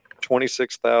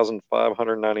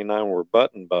 26,599 were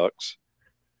button bucks.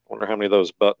 I wonder how many of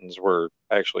those buttons were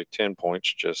actually 10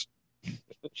 points, just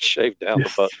shaved down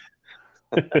the button.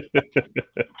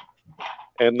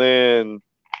 And then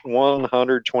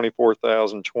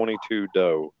 124,022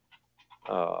 doe.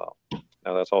 Now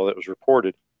that's all that was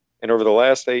reported. And over the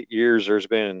last 8 years, there's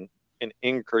been an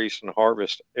increase in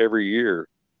harvest every year.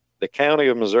 The county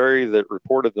of Missouri that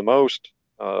reported the most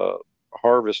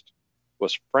harvest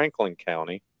was Franklin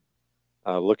County.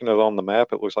 Looking at it on the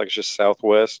map, it looks like it's just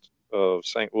southwest of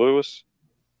St. Louis.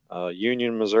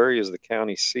 Union, Missouri is the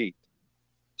county seat.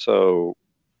 So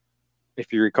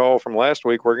if you recall from last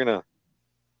week, we're going to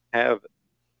have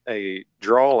a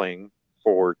drawing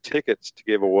for tickets to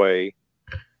give away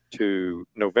to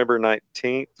November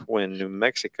 19th when New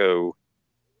Mexico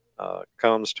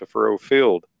comes to Faroe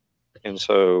Field. And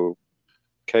so,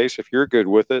 Case, if you're good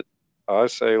with it, I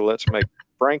say let's make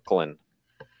Franklin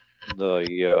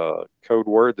the code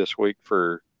word this week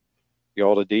for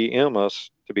y'all to DM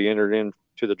us to be entered into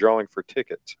the drawing for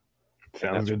tickets.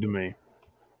 Sounds good to me.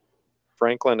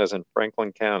 Franklin, as in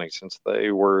Franklin County, since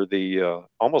they were the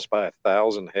almost by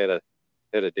 1,000 head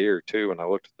of deer too. And I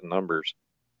looked at the numbers,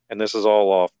 and this is all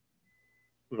off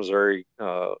Missouri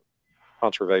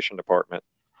Conservation Department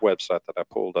website that I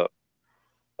pulled up.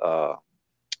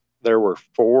 There were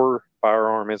 4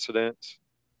 firearm incidents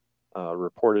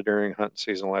reported during hunting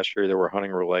season last year. They were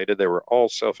hunting related. They were all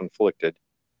self-inflicted.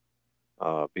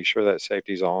 Be sure that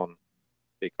safety's on.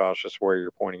 Be cautious where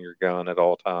you're pointing your gun at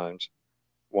all times.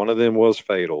 One of them was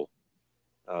fatal.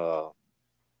 I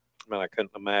I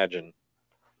couldn't imagine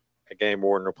a game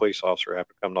warden or police officer have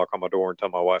to come knock on my door and tell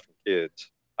my wife and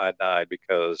kids I died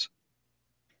because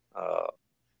I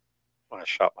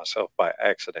shot myself by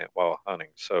accident while hunting.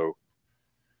 So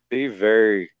be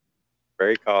very,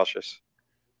 very cautious.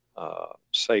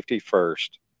 Safety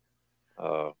first.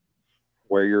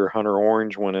 Wear your hunter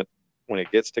orange when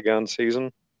it gets to gun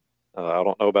season. I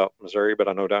don't know about Missouri, but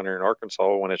I know down here in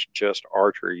Arkansas, when it's just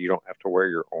archery, you don't have to wear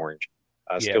your orange.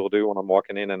 I still do when I'm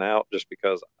walking in and out, just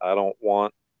because I don't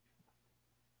want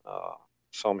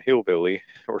some hillbilly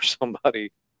or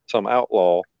somebody, some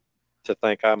outlaw, to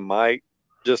think I might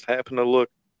just happen to look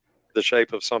the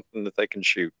shape of something that they can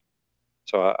shoot.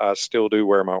 So I still do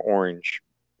wear my orange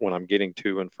when I'm getting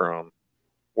to and from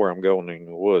where I'm going in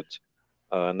the woods.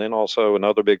 And then also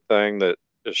another big thing that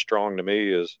is strong to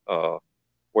me is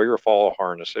wear your fall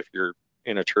harness if you're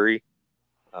in a tree.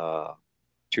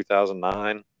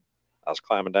 2009, I was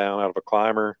climbing down out of a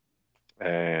climber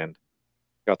and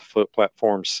got the foot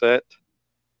platform set.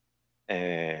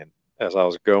 And as I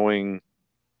was going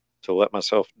to let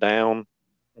myself down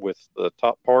with the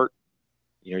top part,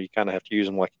 you kind of have to use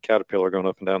them like a caterpillar going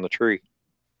up and down the tree.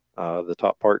 The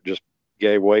top part just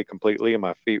gave way completely, and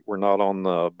my feet were not on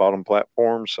the bottom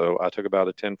platform. So I took about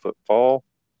a 10-foot fall,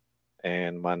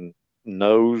 and my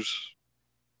nose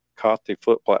caught the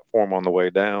foot platform on the way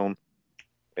down,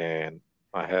 and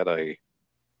I had a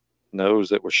nose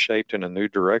that was shaped in a new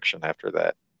direction after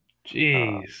that.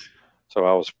 Jeez. So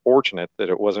I was fortunate that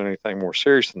it wasn't anything more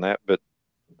serious than that. But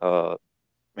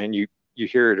man, you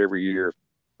hear it every year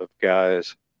of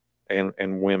guys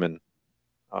and women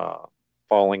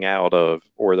falling out of,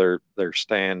 or their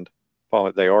stand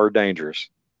falling. They are dangerous.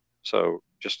 So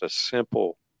just a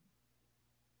simple.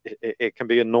 It can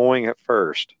be annoying at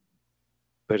first,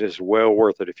 but it's well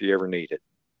worth it if you ever need it.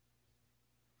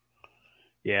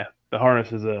 Yeah, the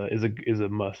harness is a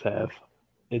must have.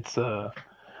 It's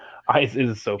it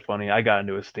is so funny. I got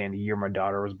into a stand the year my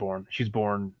daughter was born. She's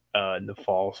born in the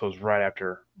fall, so it was right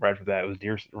after that. It was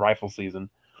deer rifle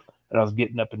season. and I was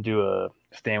getting up into a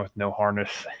stand with no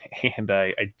harness, and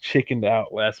I chickened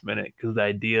out last minute because the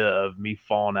idea of me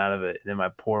falling out of it and then my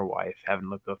poor wife having to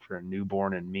look up for a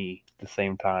newborn and me at the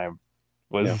same time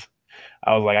Yeah. was,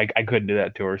 I was like, I couldn't do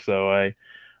that to her, so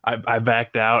I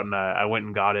backed out and I went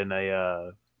and got in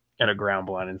a ground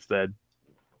blind instead.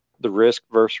 The risk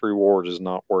versus reward is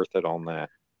not worth it on that.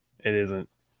 It isn't.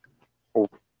 Well,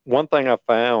 one thing I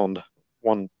found,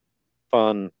 one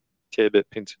fun tidbit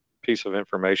piece of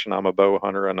information. I'm a bow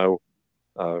hunter. I know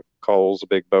Cole's a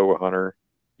big bow hunter.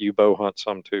 You bow hunt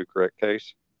some too, correct,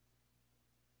 Case?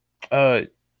 Uh,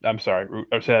 I'm sorry.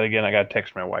 I'll say that again. I got to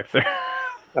text my wife there.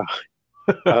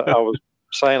 I was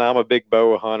saying I'm a big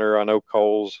bow hunter. I know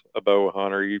Cole's a bow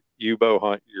hunter. You bow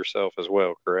hunt yourself as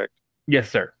well, correct? Yes,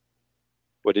 sir.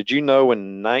 Well, did you know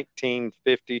in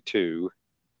 1952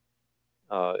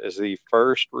 is the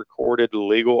first recorded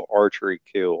legal archery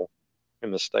kill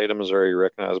in the state of Missouri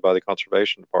recognized by the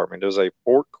Conservation Department? It was a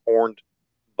fork-horned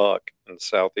buck in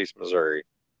southeast Missouri,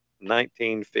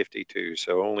 1952.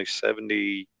 So only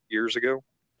 70 years ago.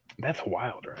 That's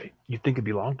wild, right? You'd think it'd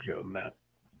be longer ago than that.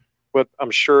 But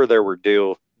I'm sure there were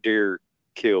deer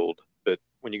killed. But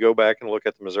when you go back and look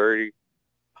at the Missouri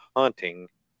hunting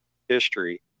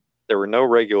history, there were no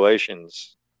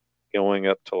regulations going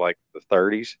up to like the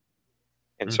 30s.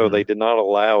 And so Mm-hmm. they did not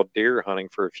allow deer hunting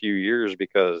for a few years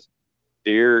because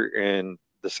deer in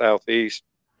the southeast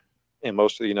and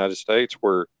most of the United States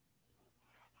were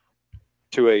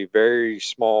to a very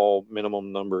small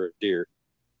minimum number of deer.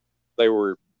 They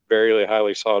were very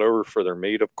highly sought over for their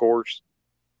meat, of course,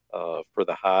 for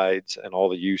the hides and all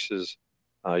the uses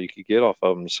you could get off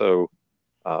of them. So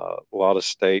a lot of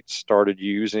states started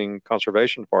using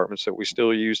conservation departments that we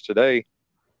still use today.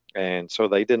 And so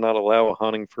they did not allow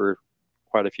hunting for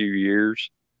quite a few years.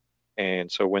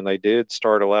 And so when they did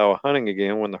start allow hunting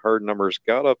again, when the herd numbers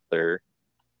got up there,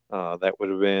 that would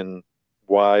have been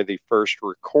why the first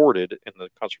recorded in the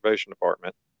conservation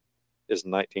department is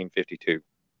 1952.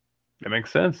 That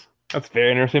makes sense. That's a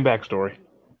very interesting backstory.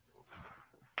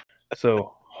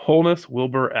 So, Holness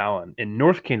Wilbur Allen in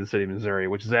North Kansas City, Missouri,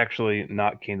 which is actually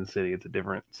not Kansas City, it's a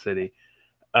different city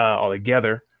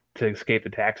altogether to escape the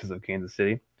taxes of Kansas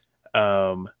City,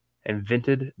 um,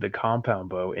 invented the compound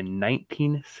bow in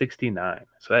 1969.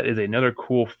 So, that is another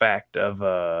cool fact of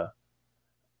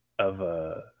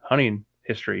hunting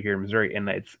history here in Missouri. And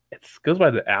it goes by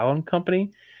the Allen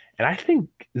Company. And I think,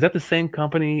 is that the same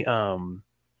company? I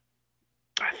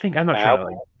think, I'm not trying to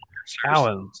Allen, like,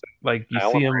 Allen, like you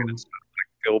Allen see ran him.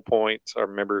 skill points. I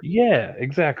remember. Yeah,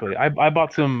 exactly. I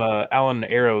bought some Allen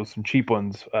arrows, some cheap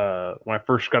ones, when I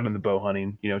first got into bow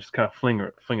hunting. You know, just kind of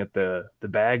fling at the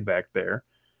bag back there.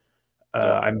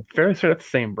 Yeah. I'm fairly sure that's the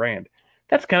same brand.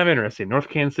 That's kind of interesting. North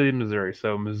Kansas City, Missouri.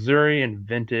 So Missouri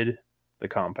invented the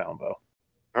compound bow.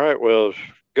 All right. Well,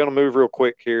 gonna move real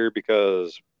quick here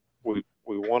because we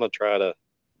want to try to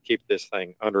keep this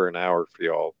thing under an hour for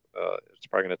y'all. It's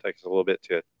probably going to take us a little bit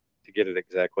to get it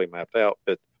exactly mapped out,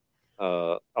 but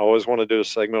I always want to do a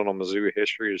segment on Mizzou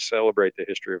history to celebrate the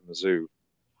history of Mizzou.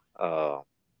 Uh,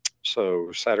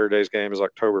 so Saturday's game is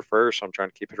October 1st. So I'm trying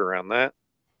to keep it around that.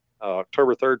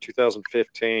 October 3rd,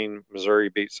 2015, Missouri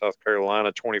beat South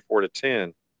Carolina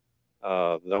 24-10.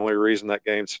 The only reason that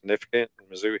game's significant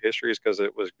in Mizzou history is because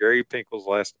it was Gary Pinkel's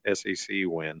last SEC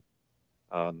win.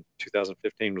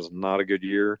 2015 was not a good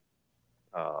year.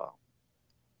 Uh,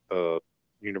 the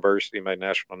university made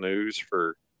national news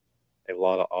for a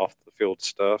lot of off the field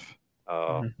stuff,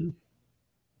 Mm-hmm.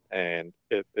 and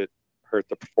it hurt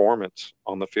the performance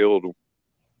on the field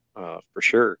for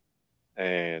sure.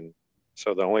 And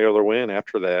so the only other win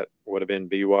after that would have been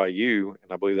BYU,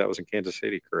 and I believe that was in Kansas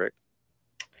City, correct?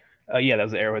 Yeah, that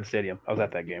was the Arrowhead Stadium. I was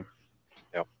at that game.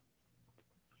 Yeah.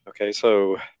 Okay,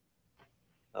 so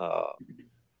uh,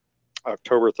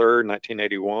 October 3rd,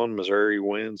 1981, Missouri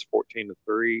wins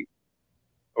 14-3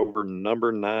 over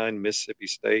number 9 Mississippi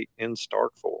State in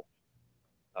Starkville.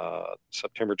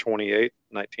 September 28th,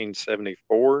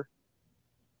 1974,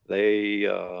 they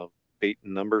beat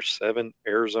number 7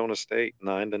 Arizona State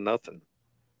 9-0.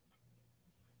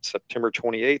 September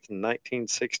 28th,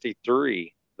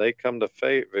 1963, they come to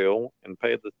Fayetteville and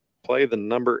play the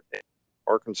number 8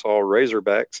 Arkansas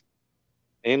Razorbacks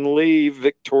and leave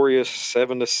victorious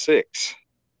 7-6.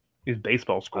 These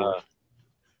baseball scores.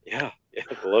 Yeah,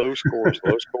 low scores,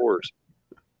 low scores.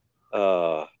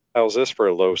 How's this for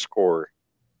a low score?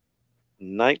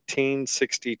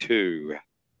 1962,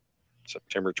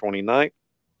 September 29th,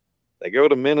 they go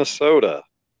to Minnesota.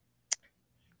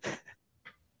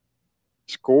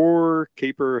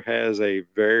 Scorekeeper has a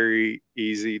very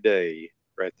easy day.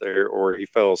 right there, or he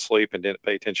fell asleep and didn't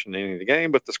pay attention to any of the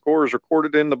game. But the score is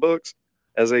recorded in the books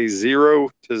as a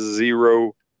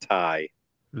 0-0 tie.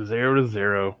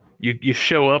 0-0. You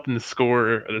show up and the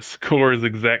score is the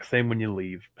exact same when you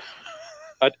leave.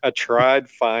 I tried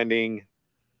finding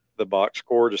the box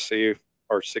score to see if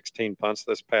our 16 punts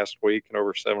this past week and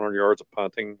over 700 yards of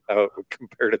punting, how it would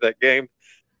compare to that game.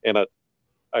 And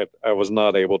I was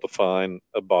not able to find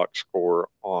a box score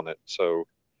on it. So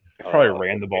they probably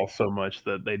ran the ball so much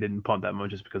that they didn't punt that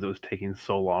much just because it was taking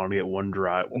so long to get one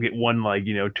drive, get one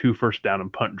 2 first down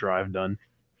and punt drive done.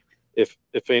 If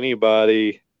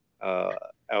anybody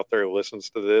out there listens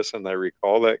to this and they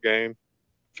recall that game,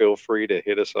 feel free to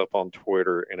hit us up on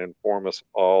Twitter and inform us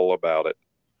all about it.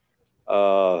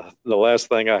 The last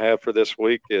thing I have for this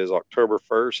week is October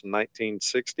 1st,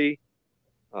 1960.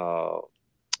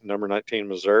 Number 19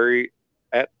 Missouri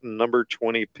at number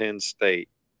 20 Penn State,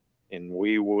 and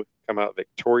we will come out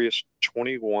victorious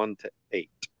 21-8.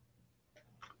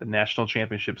 The national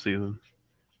championship season.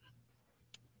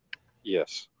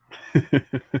 Yes.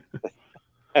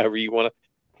 However you want to,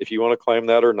 if you want to claim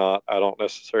that or not, I don't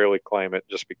necessarily claim it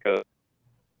just because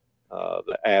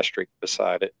the asterisk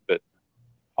beside it, but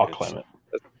I'll claim it.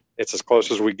 It's as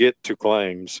close as we get to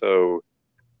claim, so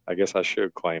I guess I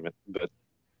should claim it. But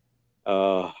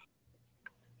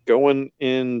going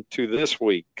into this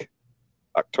week,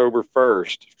 October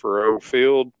 1st, Faroe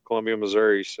Field, Columbia,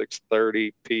 Missouri,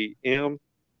 6:30 p.m.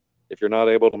 If you're not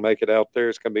able to make it out there,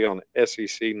 it's going to be on the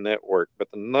SEC Network. But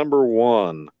the number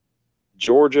 1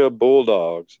 Georgia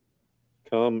Bulldogs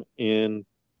come in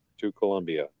to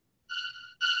Columbia.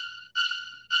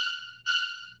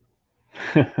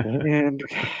 And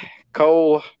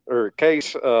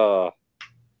Case,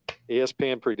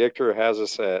 ESPN predictor has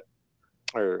us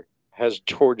has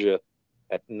Georgia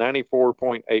at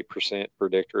 94.8%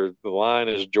 predictor. The line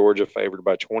is Georgia favored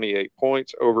by 28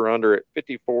 points, over under at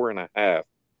 54.5.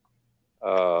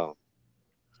 So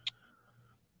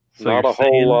not a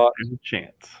whole lot. There's a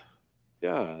chance.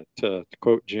 Yeah, to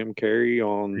quote Jim Carrey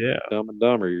on Dumb and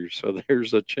Dumber, so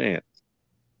there's a chance.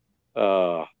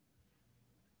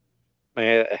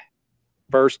 Man,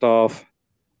 first off,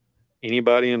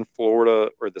 anybody in Florida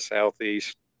or the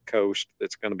southeast coast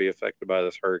that's going to be affected by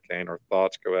this hurricane, our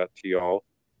thoughts go out to y'all.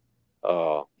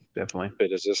 Definitely.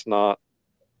 But is this not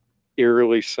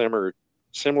eerily similar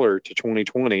to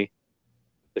 2020?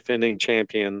 Defending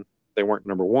champion, they weren't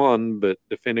number 1, but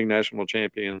defending national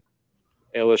champion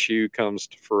LSU comes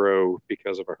to Faroe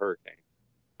because of a hurricane.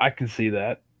 I can see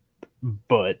that,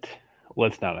 but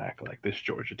let's not act like this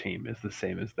Georgia team is the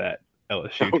same as that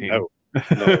LSU team. No.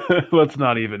 Let's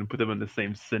not even put them in the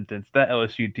same sentence. That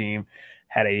LSU team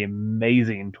had an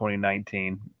amazing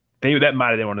 2019. That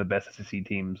might have been one of the best SEC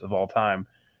teams of all time,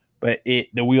 but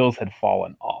the wheels had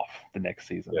fallen off the next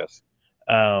season. Yes.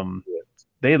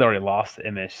 They had already lost to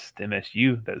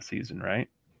MSU that season, right?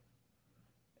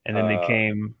 And then they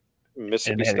came.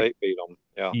 Mississippi State beat them.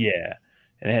 Yeah. Yeah.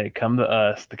 And they had to come to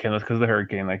us because of the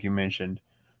hurricane, like you mentioned.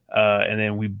 And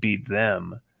then we beat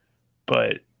them.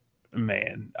 But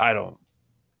man, I don't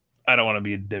want to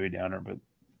be a Debbie Downer, but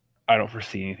I don't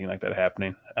foresee anything like that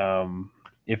happening.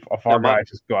 If our guys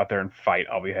just go out there and fight,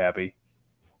 I'll be happy.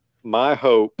 My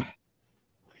hope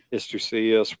is to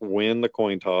see us win the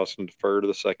coin toss and defer to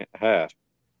the second half.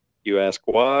 You ask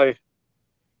why?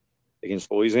 Against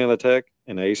Louisiana Tech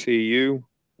and ACU,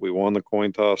 we won the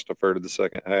coin toss, defer to the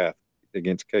second half.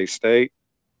 Against K-State,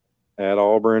 at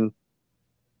Auburn,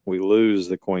 we lose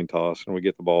the coin toss and we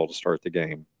get the ball to start the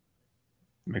game.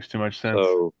 Makes too much sense.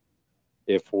 So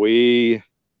if we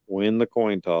win the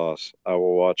coin toss, I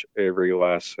will watch every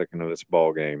last second of this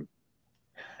ball game.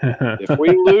 If we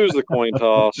lose the coin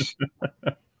toss,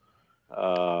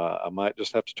 I might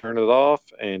just have to turn it off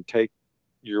and take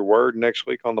your word next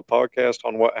week on the podcast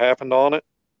on what happened on it.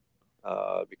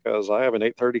 Because I have an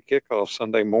 8:30 kickoff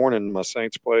Sunday morning. My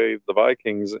Saints play the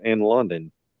Vikings in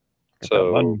London.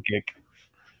 So London kick.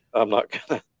 I'm not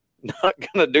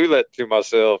gonna do that to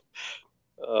myself.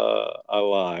 I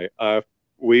lie.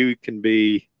 We can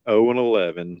be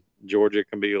 0-11. Georgia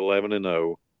can be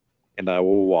 11-0, and I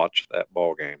will watch that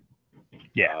ball game.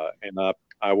 Yeah, and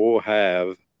I will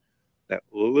have that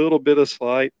little bit of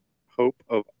slight hope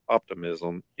of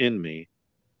optimism in me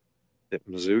that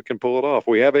Mizzou can pull it off.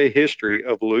 We have a history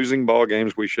of losing ball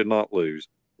games we should not lose.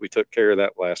 We took care of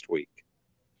that last week.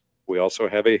 We also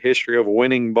have a history of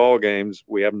winning ball games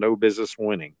we have no business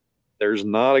winning. There's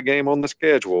not a game on the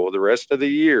schedule the rest of the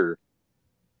year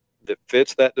that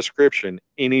fits that description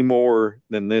any more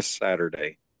than this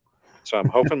Saturday. So I'm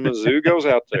hoping Mizzou goes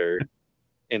out there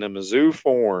in a Mizzou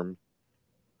form,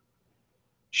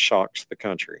 shocks the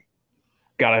country.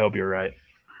 God, I hope you're right.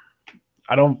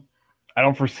 I don't I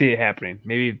don't foresee it happening.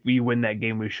 Maybe if we win that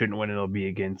game we shouldn't win, it'll be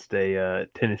against a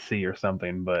Tennessee or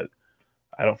something, but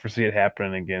I don't foresee it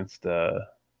happening against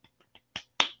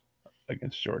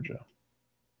Georgia.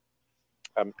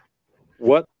 Um,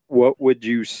 what would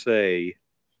you say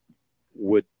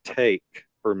would take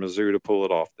for Mizzou to pull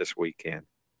it off this weekend?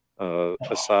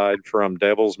 Aside from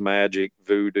Devil's Magic,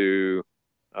 Voodoo,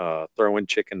 throwing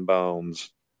chicken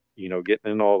bones,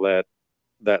 getting in all that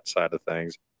side of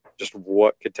things. Just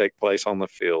what could take place on the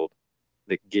field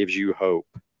that gives you hope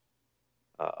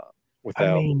uh, I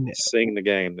without mean, seeing the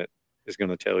game that is going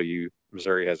to tell you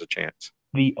Missouri has a chance.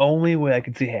 the only way I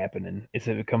could see happening is if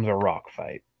it becomes a rock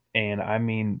fight. And I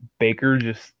mean, Baker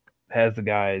just has the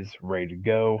guys ready to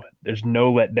go. There's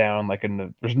no letdown like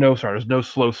there's no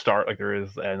slow start like there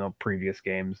is in the previous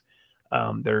games.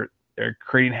 They're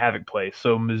creating havoc plays.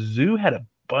 So Mizzou had a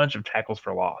bunch of tackles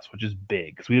for loss, which is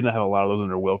big because we didn't have a lot of those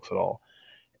under Wilkes at all.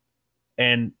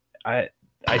 And I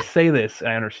I say this, and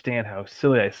I understand how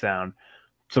silly I sound.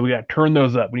 So we got to turn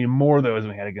those up. We need more of those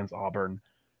than we had against Auburn,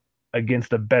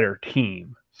 against a better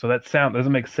team. So that sound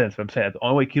doesn't make sense. But I'm saying the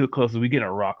only way to keep it close is we get in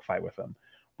a rock fight with them,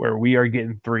 where we are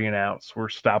getting 3 and outs. We're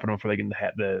stopping them before they get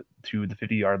to the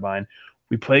 50-yard line.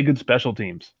 We play good special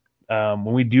teams. When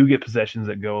we do get possessions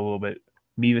that go a little bit,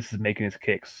 Mevis is making his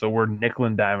kicks, so we're nickel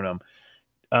and diming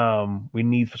them. We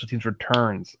need special teams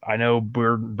returns. I know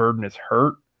Burden is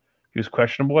hurt. He was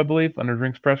questionable, I believe, under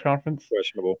Drink's press conference.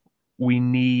 Questionable. We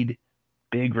need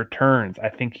big returns. I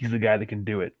think he's the guy that can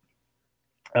do it.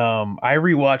 I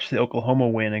rewatched the Oklahoma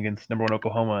win against number one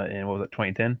Oklahoma in, what was it,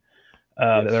 2010, the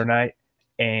other night.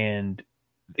 And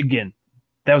again,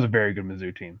 that was a very good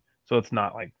Mizzou team. So it's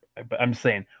not like, but I'm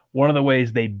saying one of the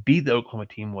ways they beat the Oklahoma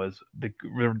team was the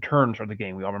returns from the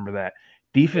game. We all remember that.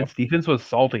 Defense was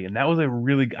salty, and that was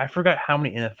I forgot how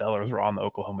many NFLers were on the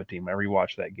Oklahoma team. I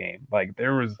rewatched that game. Like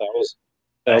there was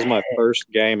that was my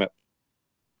first game at.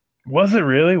 Was it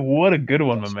really? What a good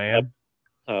one, my man.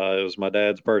 It was my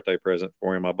dad's birthday present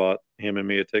for him. I bought him and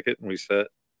me a ticket, and we sat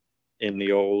in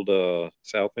the old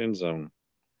South End Zone.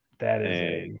 That is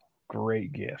a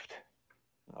great gift.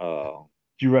 Did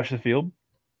you rush the field?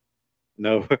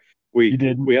 No, you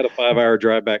didn't. We had a 5-hour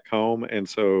drive back home, and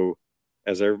so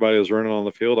as everybody was running on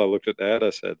the field, I looked at Dad. I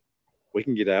said, "We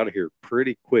can get out of here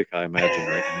pretty quick, I imagine,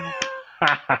 right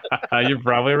now." You're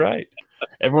probably right.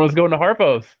 Everyone's going to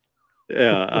Harpo's.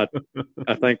 Yeah,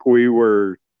 I think we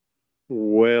were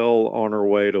well on our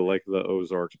way to Lake of the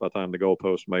Ozarks by the time the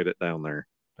goalpost made it down there.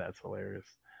 That's hilarious.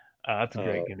 That's a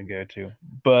great game to go to.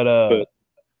 But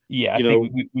yeah, I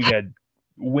think we got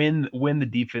win the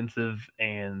defensive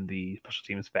and the special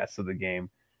teams facets of the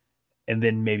game, and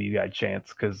then maybe you got a chance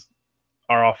because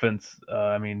our offense,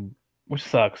 which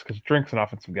sucks because Drink's an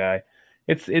offensive guy.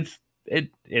 It's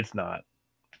not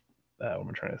what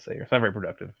I'm trying to say here. It's not very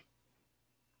productive.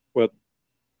 Well,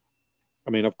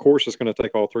 of course, it's going to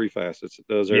take all three facets. It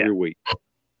does every week.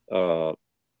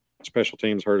 Special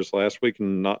teams hurt us last week,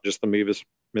 and not just the Mevis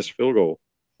missed field goal.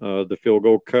 The field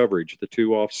goal coverage, the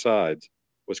 2 offsides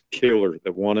was killer.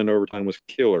 The 1 in overtime was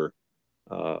killer.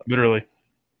 Literally.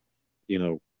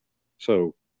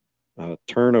 So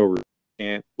turnover.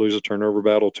 Can't lose a turnover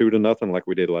battle 2-0 like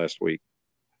we did last week.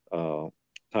 Time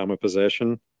of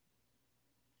possession.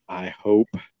 I hope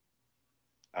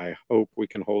we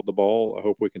can hold the ball. I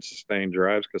hope we can sustain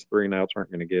drives because 3-and-outs aren't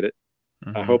going to get it.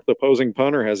 Mm-hmm. I hope the opposing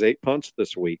punter has 8 punts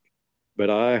this week. But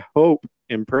I hope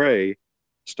and pray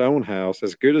Stonehouse,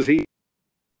 as good as he,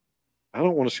 I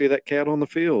don't want to see that cat on the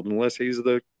field unless he's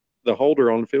the holder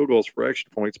on field goals for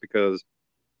extra points because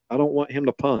I don't want him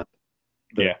to punt.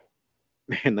 Yeah.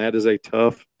 Man, that is a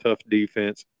tough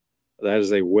defense. That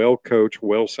is a well-coached,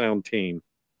 well-sound team.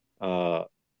 And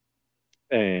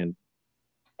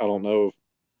I don't know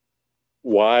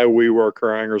why we were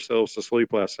crying ourselves to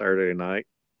sleep last Saturday night.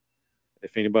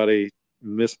 If anybody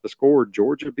missed the score,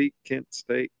 Georgia beat Kent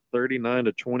State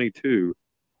 39-22.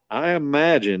 I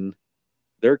imagine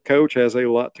their coach has a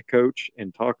lot to coach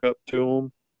and talk up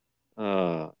to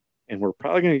them. And we're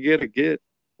probably going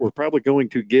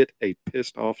to get a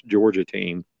pissed off Georgia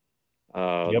team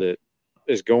that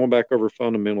is going back over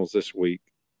fundamentals this week.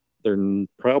 They're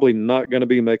probably not going to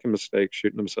be making mistakes,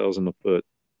 shooting themselves in the foot.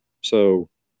 So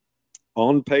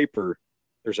on paper,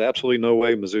 there's absolutely no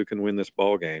way Mizzou can win this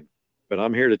ball game. But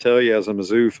I'm here to tell you, as a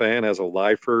Mizzou fan, as a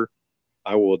lifer,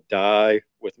 I will die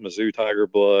with Mizzou Tiger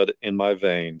blood in my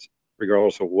veins,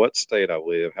 regardless of what state I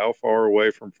live, how far away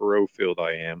from Faroe Field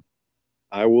I am.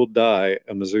 I will die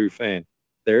a Mizzou fan.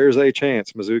 There's a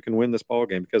chance Mizzou can win this ball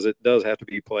game because it does have to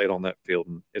be played on that field,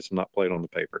 and it's not played on the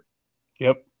paper.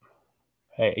 Yep.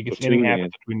 Hey, it gets anything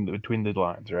happens between the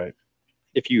lines, right?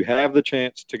 If you have the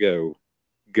chance to go,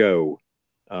 go.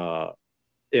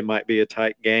 It might be a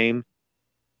tight game,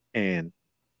 and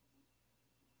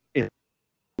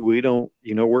we don't,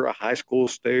 we're a high school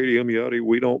stadium, yada,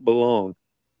 we don't belong.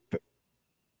 But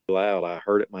loud. I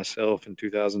heard it myself in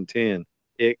 2010.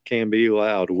 It can be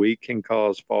loud. We can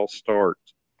cause false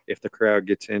starts if the crowd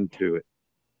gets into it.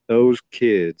 Those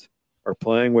kids are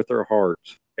playing with their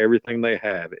hearts, everything they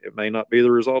have. It may not be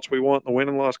the results we want in the win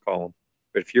and loss column,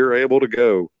 but if you're able to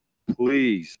go,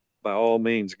 please, by all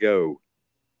means, go.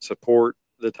 Support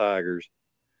the Tigers.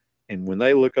 And when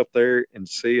they look up there and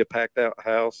see a packed out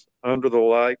house under the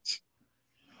lights,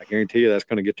 I guarantee you that's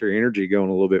going to get their energy going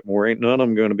a little bit more. Ain't none of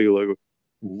them going to be like,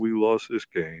 we lost this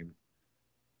game.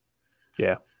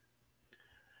 Yeah.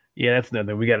 Yeah, that's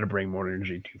nothing. We got to bring more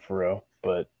energy to Furrow,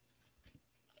 but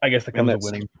I guess that comes to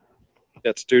winning.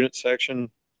 That student section,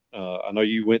 I know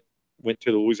you went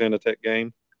to the Louisiana Tech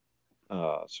game,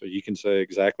 so you can say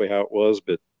exactly how it was,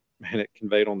 but man, it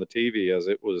conveyed on the TV as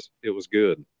it was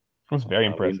good. It was very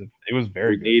impressive. It was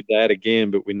very good. We need that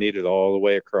again, but we need it all the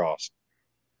way across.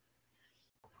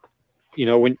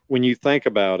 When you think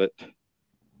about it,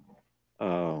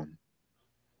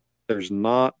 there's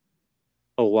not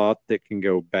a lot that can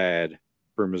go bad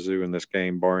for Mizzou in this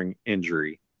game, barring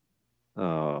injury.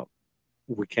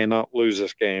 We cannot lose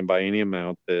this game by any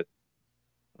amount that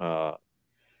the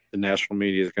national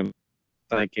media is going to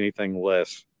think anything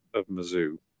less of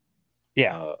Mizzou.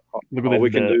 Yeah.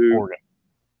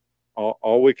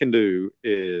 All we can do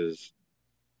is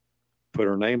put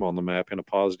our name on the map in a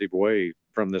positive way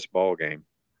from this ball game.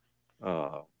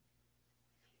 And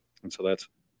so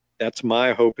that's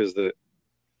my hope, is that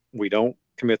we don't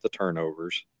commit the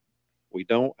turnovers. We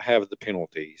don't have the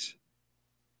penalties.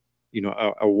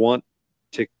 I want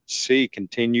to see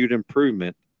continued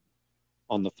improvement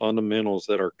on the fundamentals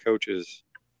that our coaches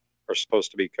are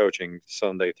supposed to be coaching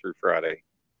Sunday through Friday,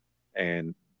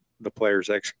 and the players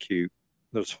execute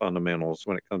those fundamentals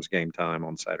when it comes game time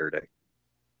on Saturday.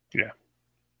 Yeah.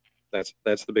 That's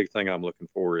the big thing I'm looking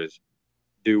for, is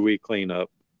do we clean up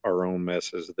our own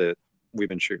messes that we've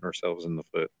been shooting ourselves in the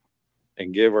foot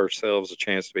and give ourselves a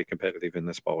chance to be competitive in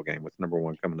this ball game with number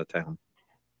one coming to town.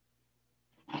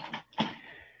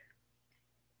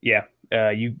 Yeah.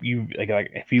 You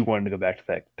like if you wanted to go back to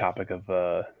that topic of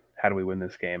how do we win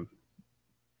this game,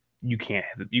 you can't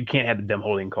have them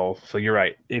holding calls. So you're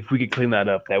right. If we could clean that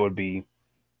up, that would be,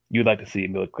 you'd like to see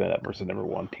it clean that up versus number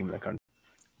one team in the country.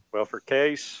 Well, for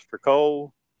Case, for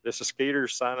Cole, this is Skeeter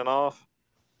signing off.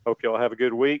 Hope y'all have a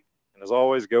good week. And as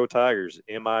always, go Tigers.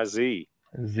 MIZ.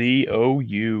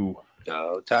 ZOU.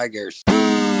 Go Tigers.